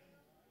cards.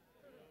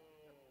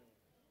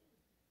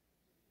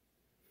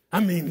 I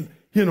mean,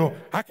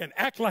 I can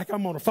act like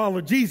I'm going to follow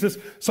Jesus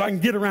so I can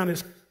get around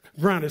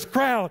his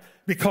crowd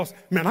because,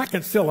 man, I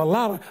can sell a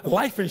lot of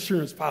life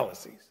insurance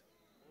policies.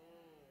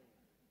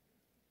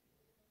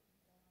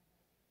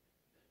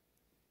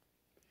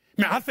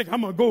 Man, I think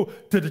I'm going to go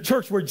to the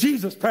church where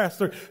Jesus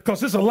pastored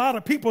because there's a lot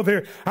of people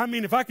there. I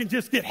mean, if I can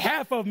just get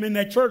half of them in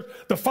that church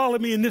to follow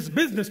me in this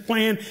business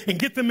plan and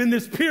get them in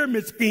this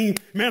pyramid scheme,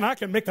 man, I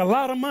can make a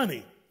lot of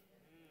money.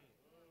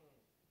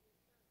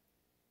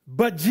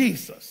 But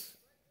Jesus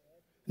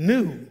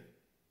knew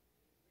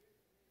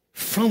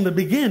from the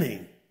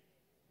beginning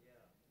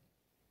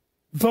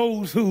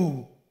those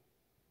who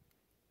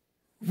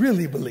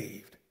really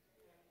believed.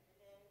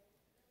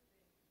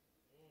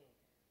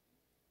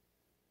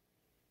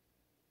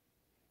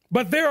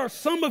 But there are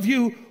some of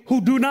you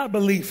who do not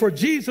believe, for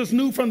Jesus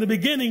knew from the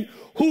beginning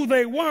who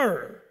they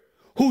were,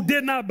 who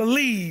did not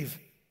believe,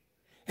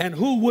 and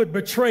who would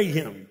betray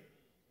him.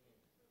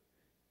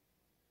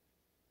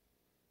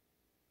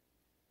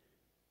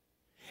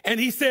 And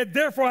he said,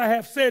 therefore I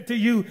have said to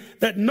you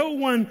that no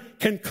one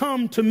can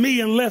come to me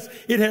unless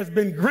it has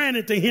been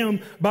granted to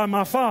him by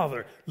my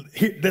Father.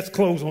 Let's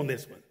close on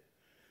this one.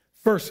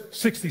 Verse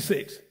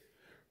 66.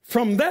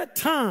 From that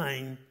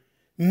time,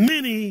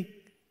 many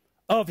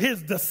of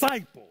his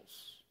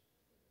disciples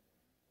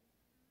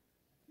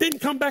didn't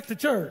come back to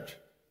church.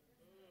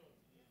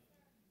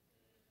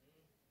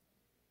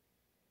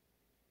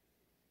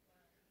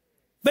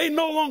 They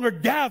no longer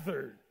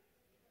gathered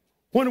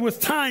when it was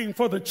time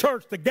for the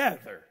church to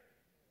gather.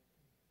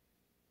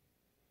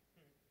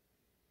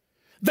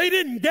 They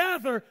didn't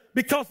gather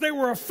because they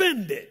were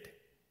offended.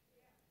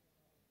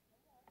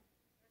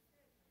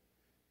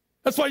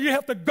 That's why you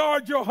have to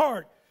guard your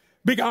heart.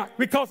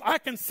 Because I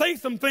can say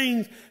some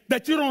things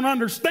that you don't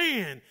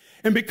understand.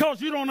 And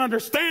because you don't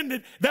understand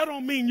it, that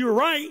don't mean you're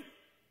right.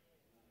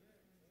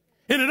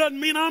 And it doesn't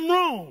mean I'm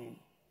wrong.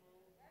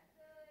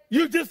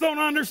 You just don't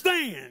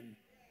understand.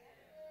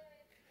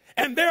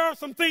 And there are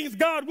some things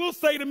God will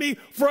say to me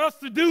for us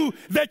to do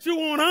that you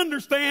won't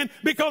understand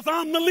because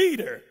I'm the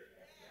leader.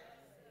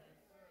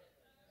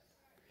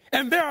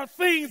 And there are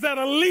things that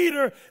a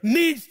leader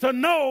needs to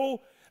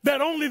know that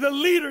only the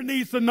leader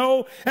needs to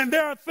know, and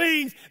there are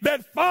things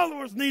that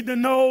followers need to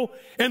know,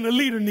 and the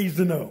leader needs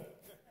to know.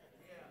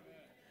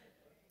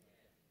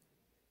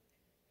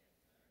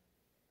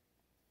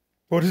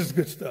 Well, this is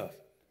good stuff.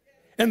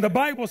 And the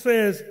Bible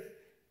says,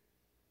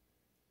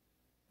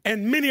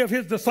 and many of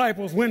his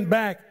disciples went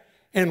back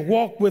and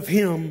walked with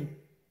him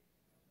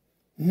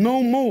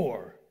no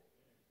more.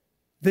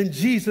 Then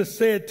Jesus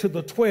said to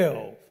the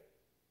 12,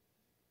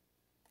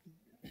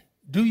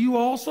 do you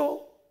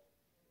also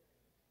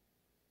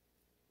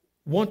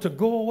want to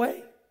go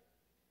away?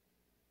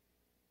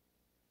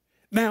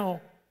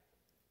 Now,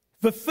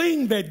 the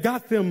thing that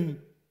got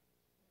them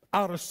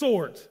out of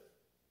sorts,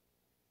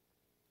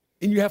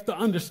 and you have to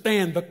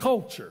understand the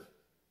culture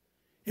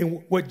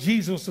and what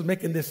Jesus was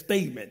making this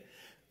statement.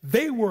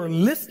 They were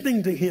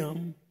listening to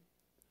him,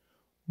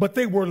 but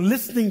they were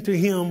listening to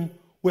him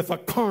with a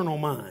carnal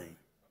mind.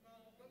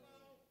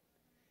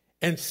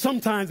 And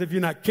sometimes if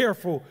you're not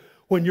careful,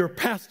 when your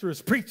pastor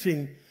is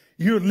preaching,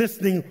 you're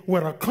listening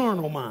with a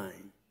carnal mind.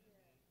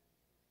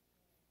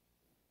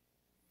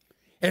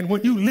 And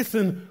when you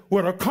listen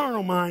with a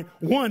carnal mind,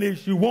 one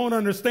is you won't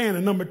understand,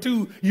 and number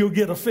two, you'll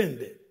get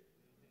offended.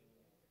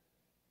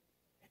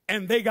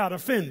 And they got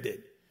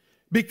offended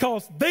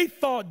because they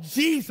thought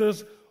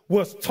Jesus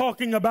was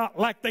talking about,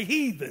 like the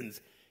heathens,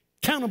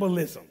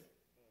 cannibalism.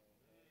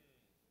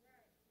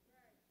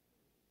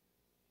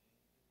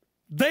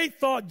 They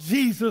thought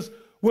Jesus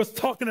was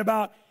talking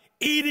about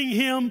eating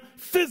him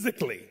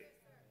physically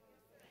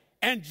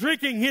and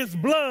drinking his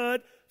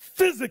blood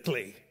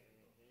physically.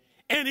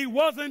 And he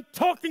wasn't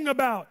talking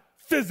about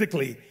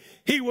physically.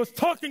 He was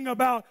talking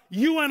about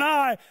you and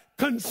I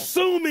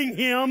consuming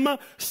him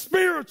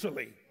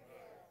spiritually.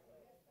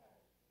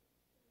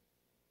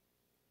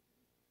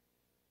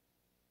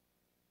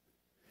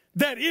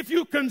 That if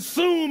you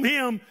consume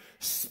him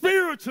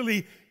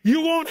spiritually,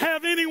 you won't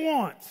have any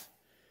wants.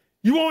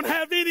 You won't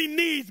have any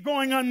needs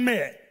going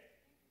unmet.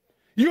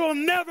 You'll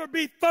never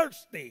be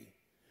thirsty.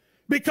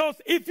 Because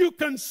if you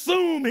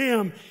consume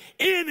him,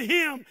 in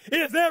him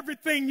is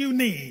everything you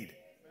need.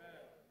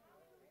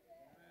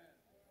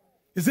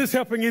 Is this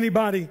helping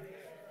anybody?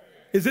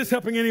 Is this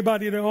helping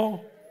anybody at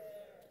all?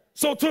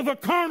 So to the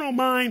carnal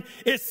mind,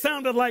 it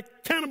sounded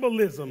like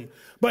cannibalism,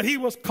 but he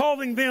was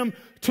calling them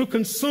to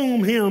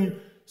consume him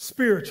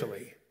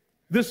spiritually.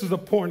 This is the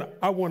point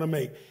I want to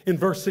make in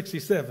verse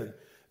 67.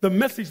 The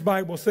Message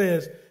Bible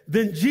says,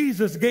 then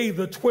Jesus gave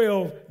the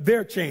 12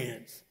 their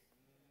chance.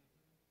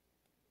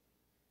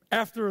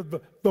 After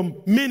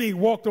the many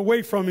walked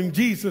away from him,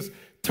 Jesus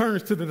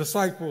turns to the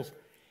disciples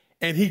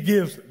and he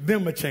gives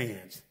them a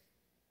chance.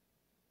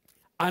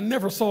 I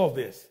never saw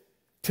this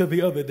till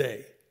the other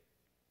day.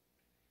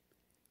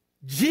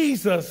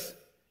 Jesus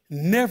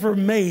never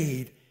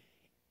made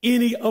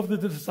any of the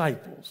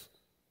disciples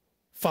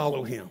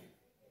follow him.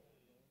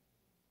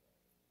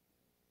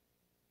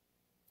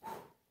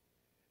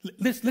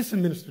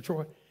 Listen, Minister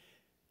Troy.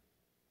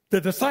 The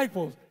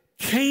disciples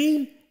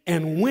came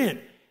and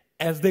went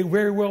as they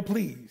very well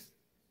pleased.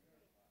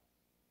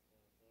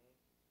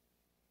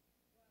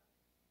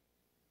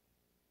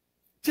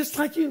 Just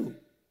like you.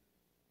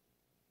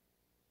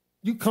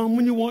 You come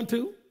when you want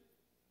to.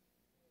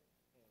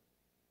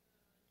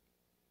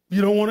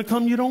 You don't want to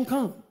come, you don't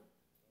come.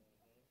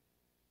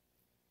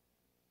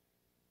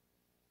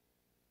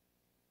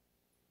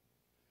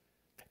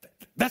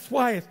 That's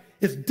why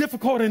it's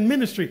difficult in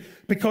ministry,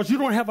 because you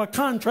don't have a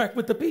contract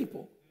with the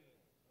people.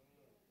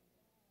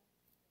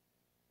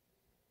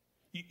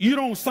 You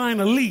don't sign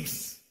a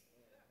lease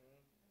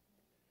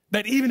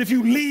that even if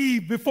you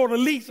leave before the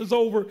lease is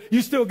over,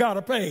 you still got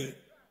to pay.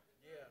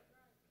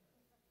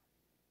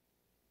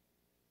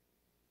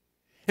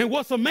 And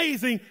what's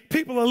amazing,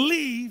 people will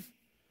leave,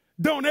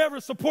 don't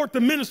ever support the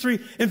ministry,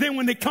 and then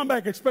when they come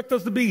back, expect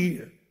us to be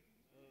here.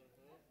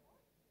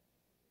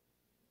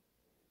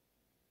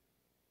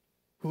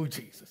 Who,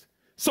 Jesus?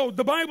 So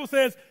the Bible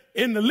says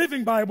in the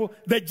Living Bible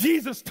that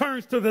Jesus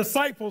turns to the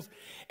disciples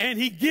and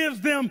he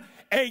gives them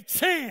a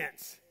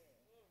chance.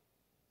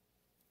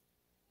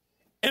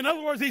 In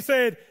other words, he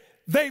said,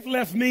 they've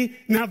left me,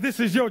 now this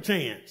is your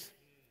chance.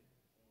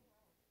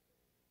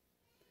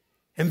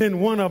 And then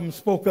one of them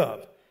spoke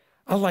up.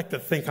 I like to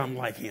think I'm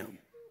like him.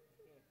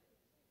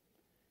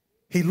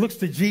 He looks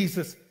to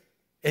Jesus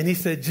and he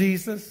said,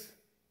 Jesus,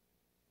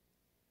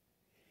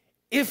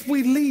 if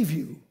we leave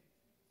you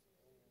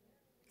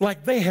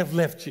like they have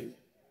left you,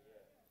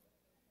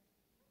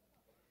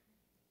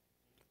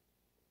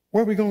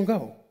 where are we going to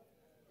go?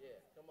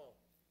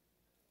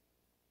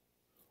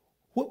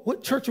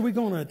 What church are we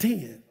going to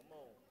attend?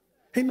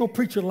 Ain't no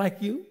preacher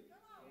like you.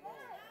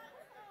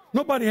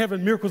 Nobody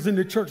having miracles in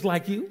the church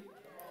like you.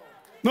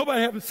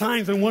 Nobody having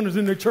signs and wonders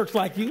in their church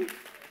like you.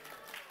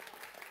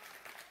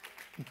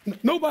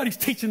 Nobody's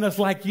teaching us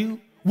like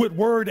you with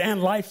word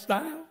and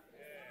lifestyle.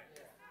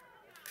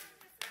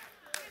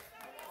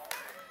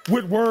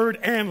 With word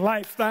and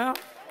lifestyle.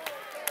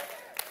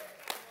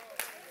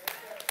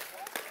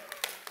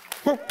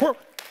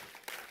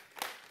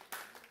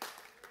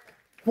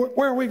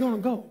 Where are we going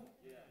to go?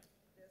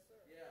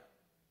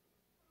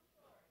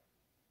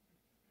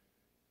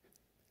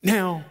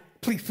 Now,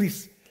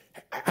 please,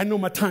 I know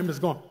my time is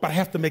gone, but I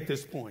have to make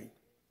this point.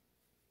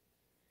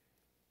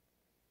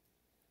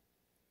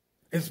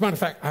 As a matter of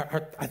fact,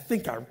 I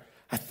think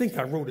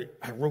I wrote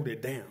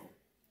it down.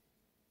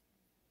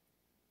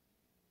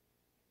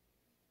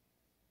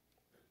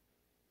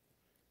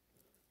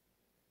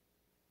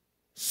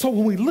 So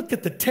when we look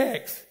at the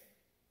text,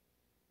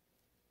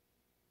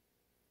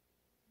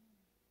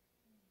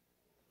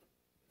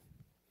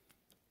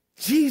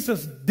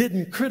 Jesus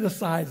didn't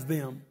criticize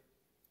them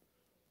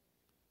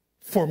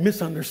for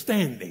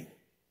misunderstanding.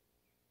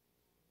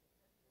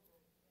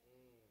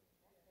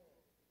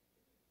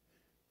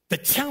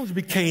 challenge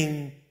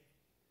became,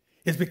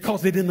 is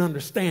because they didn't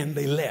understand,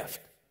 they left.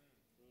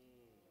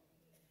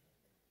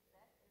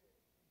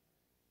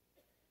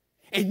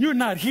 And you're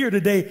not here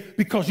today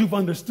because you've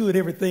understood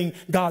everything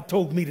God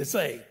told me to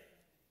say.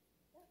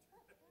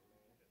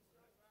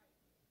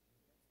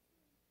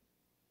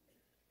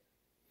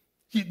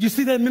 You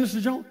see that, Minister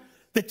Jones?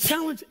 The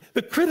challenge,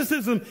 the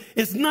criticism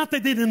is not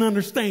that they didn't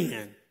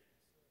understand.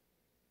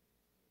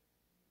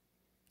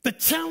 The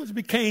challenge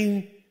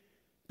became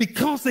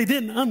because they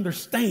didn't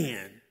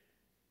understand.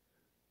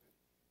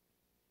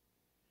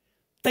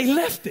 They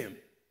left him.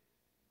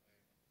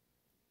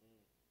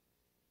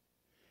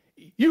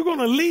 You're going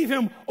to leave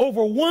him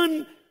over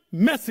one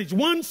message,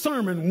 one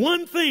sermon,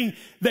 one thing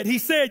that he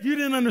said you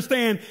didn't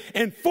understand,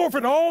 and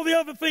forfeit all the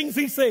other things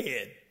he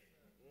said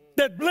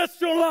that blessed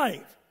your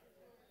life.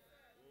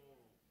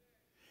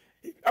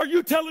 Are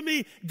you telling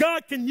me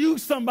God can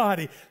use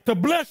somebody to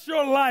bless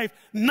your life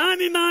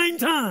 99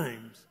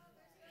 times?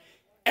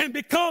 And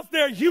because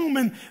they're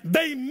human,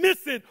 they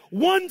miss it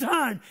one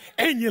time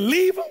and you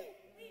leave them?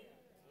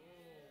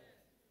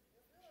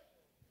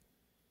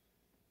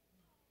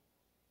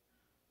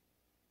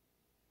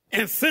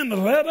 And send a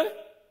letter?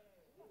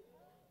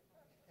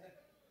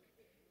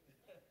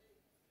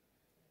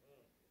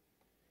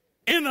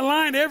 In the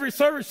line every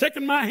service,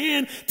 shaking my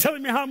hand,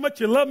 telling me how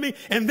much you love me,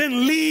 and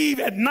then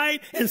leave at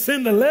night and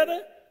send a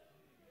letter?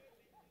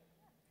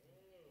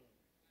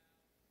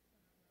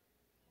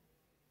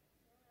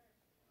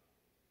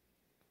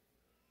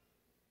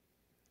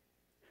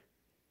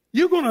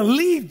 You're going to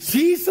leave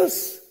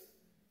Jesus?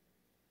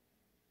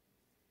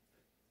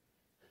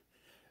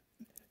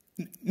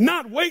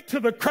 Not wait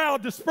till the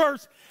crowd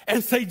disperse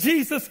and say,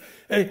 Jesus,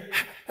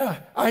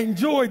 I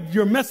enjoyed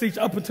your message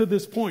up until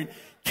this point.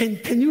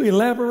 Can you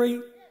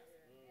elaborate?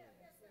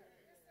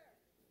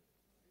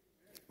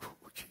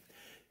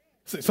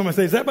 Somebody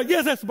says that, but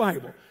yes, that's the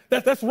Bible.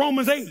 That's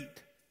Romans 8.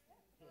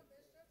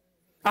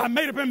 I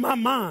made up in my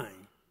mind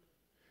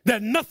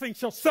that nothing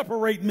shall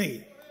separate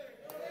me.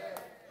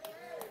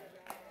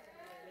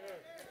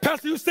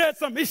 Pastor, you said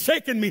something. It's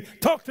shaking me.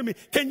 Talk to me.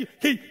 Do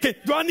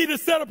I need to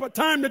set up a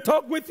time to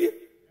talk with you?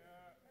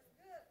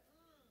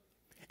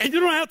 And you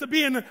don't have to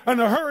be in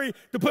a hurry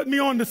to put me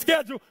on the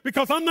schedule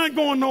because I'm not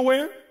going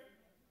nowhere.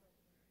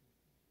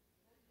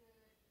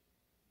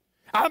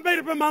 I made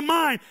up in my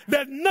mind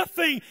that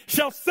nothing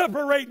shall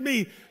separate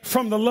me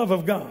from the love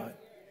of God.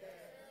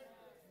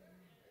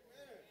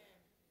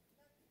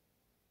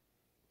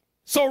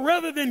 So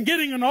rather than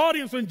getting an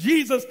audience with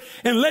Jesus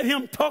and let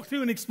him talk to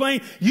you and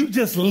explain, you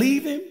just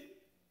leave him.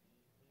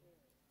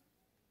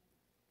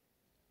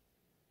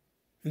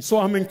 And so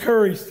I'm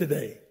encouraged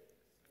today.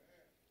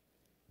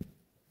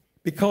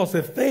 Because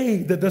if they,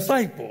 the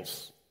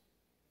disciples,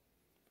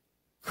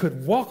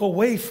 could walk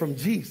away from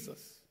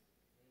Jesus,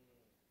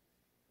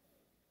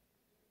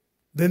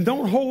 then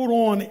don't hold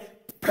on,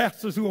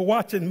 pastors who are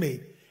watching me,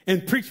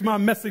 and preach my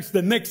message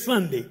the next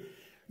Sunday.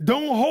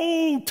 Don't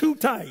hold too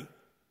tight.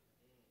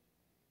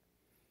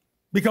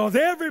 Because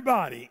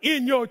everybody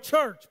in your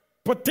church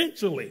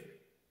potentially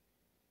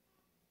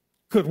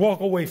could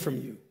walk away from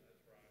you.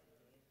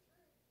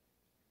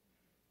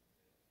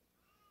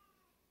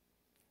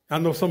 I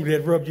know somebody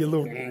had rubbed you a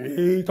little,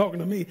 he ain't talking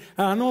to me.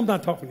 I know I'm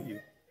not talking to you.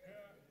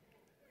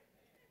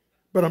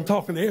 But I'm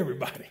talking to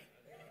everybody.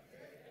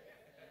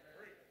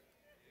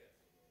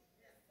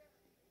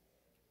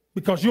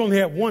 Because you only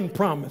have one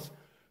promise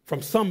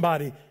from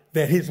somebody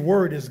that his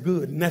word is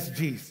good, and that's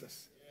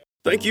Jesus.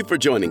 Thank you for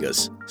joining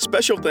us.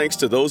 Special thanks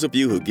to those of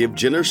you who give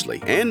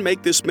generously and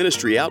make this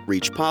ministry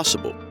outreach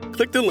possible.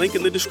 Click the link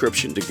in the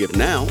description to give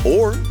now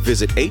or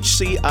visit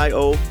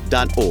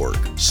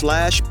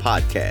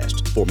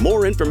hcio.org/podcast for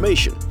more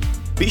information.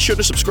 Be sure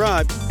to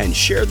subscribe and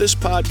share this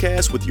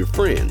podcast with your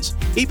friends.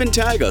 Even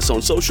tag us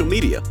on social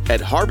media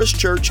at Harvest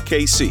Church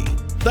KC.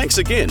 Thanks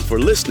again for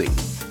listening.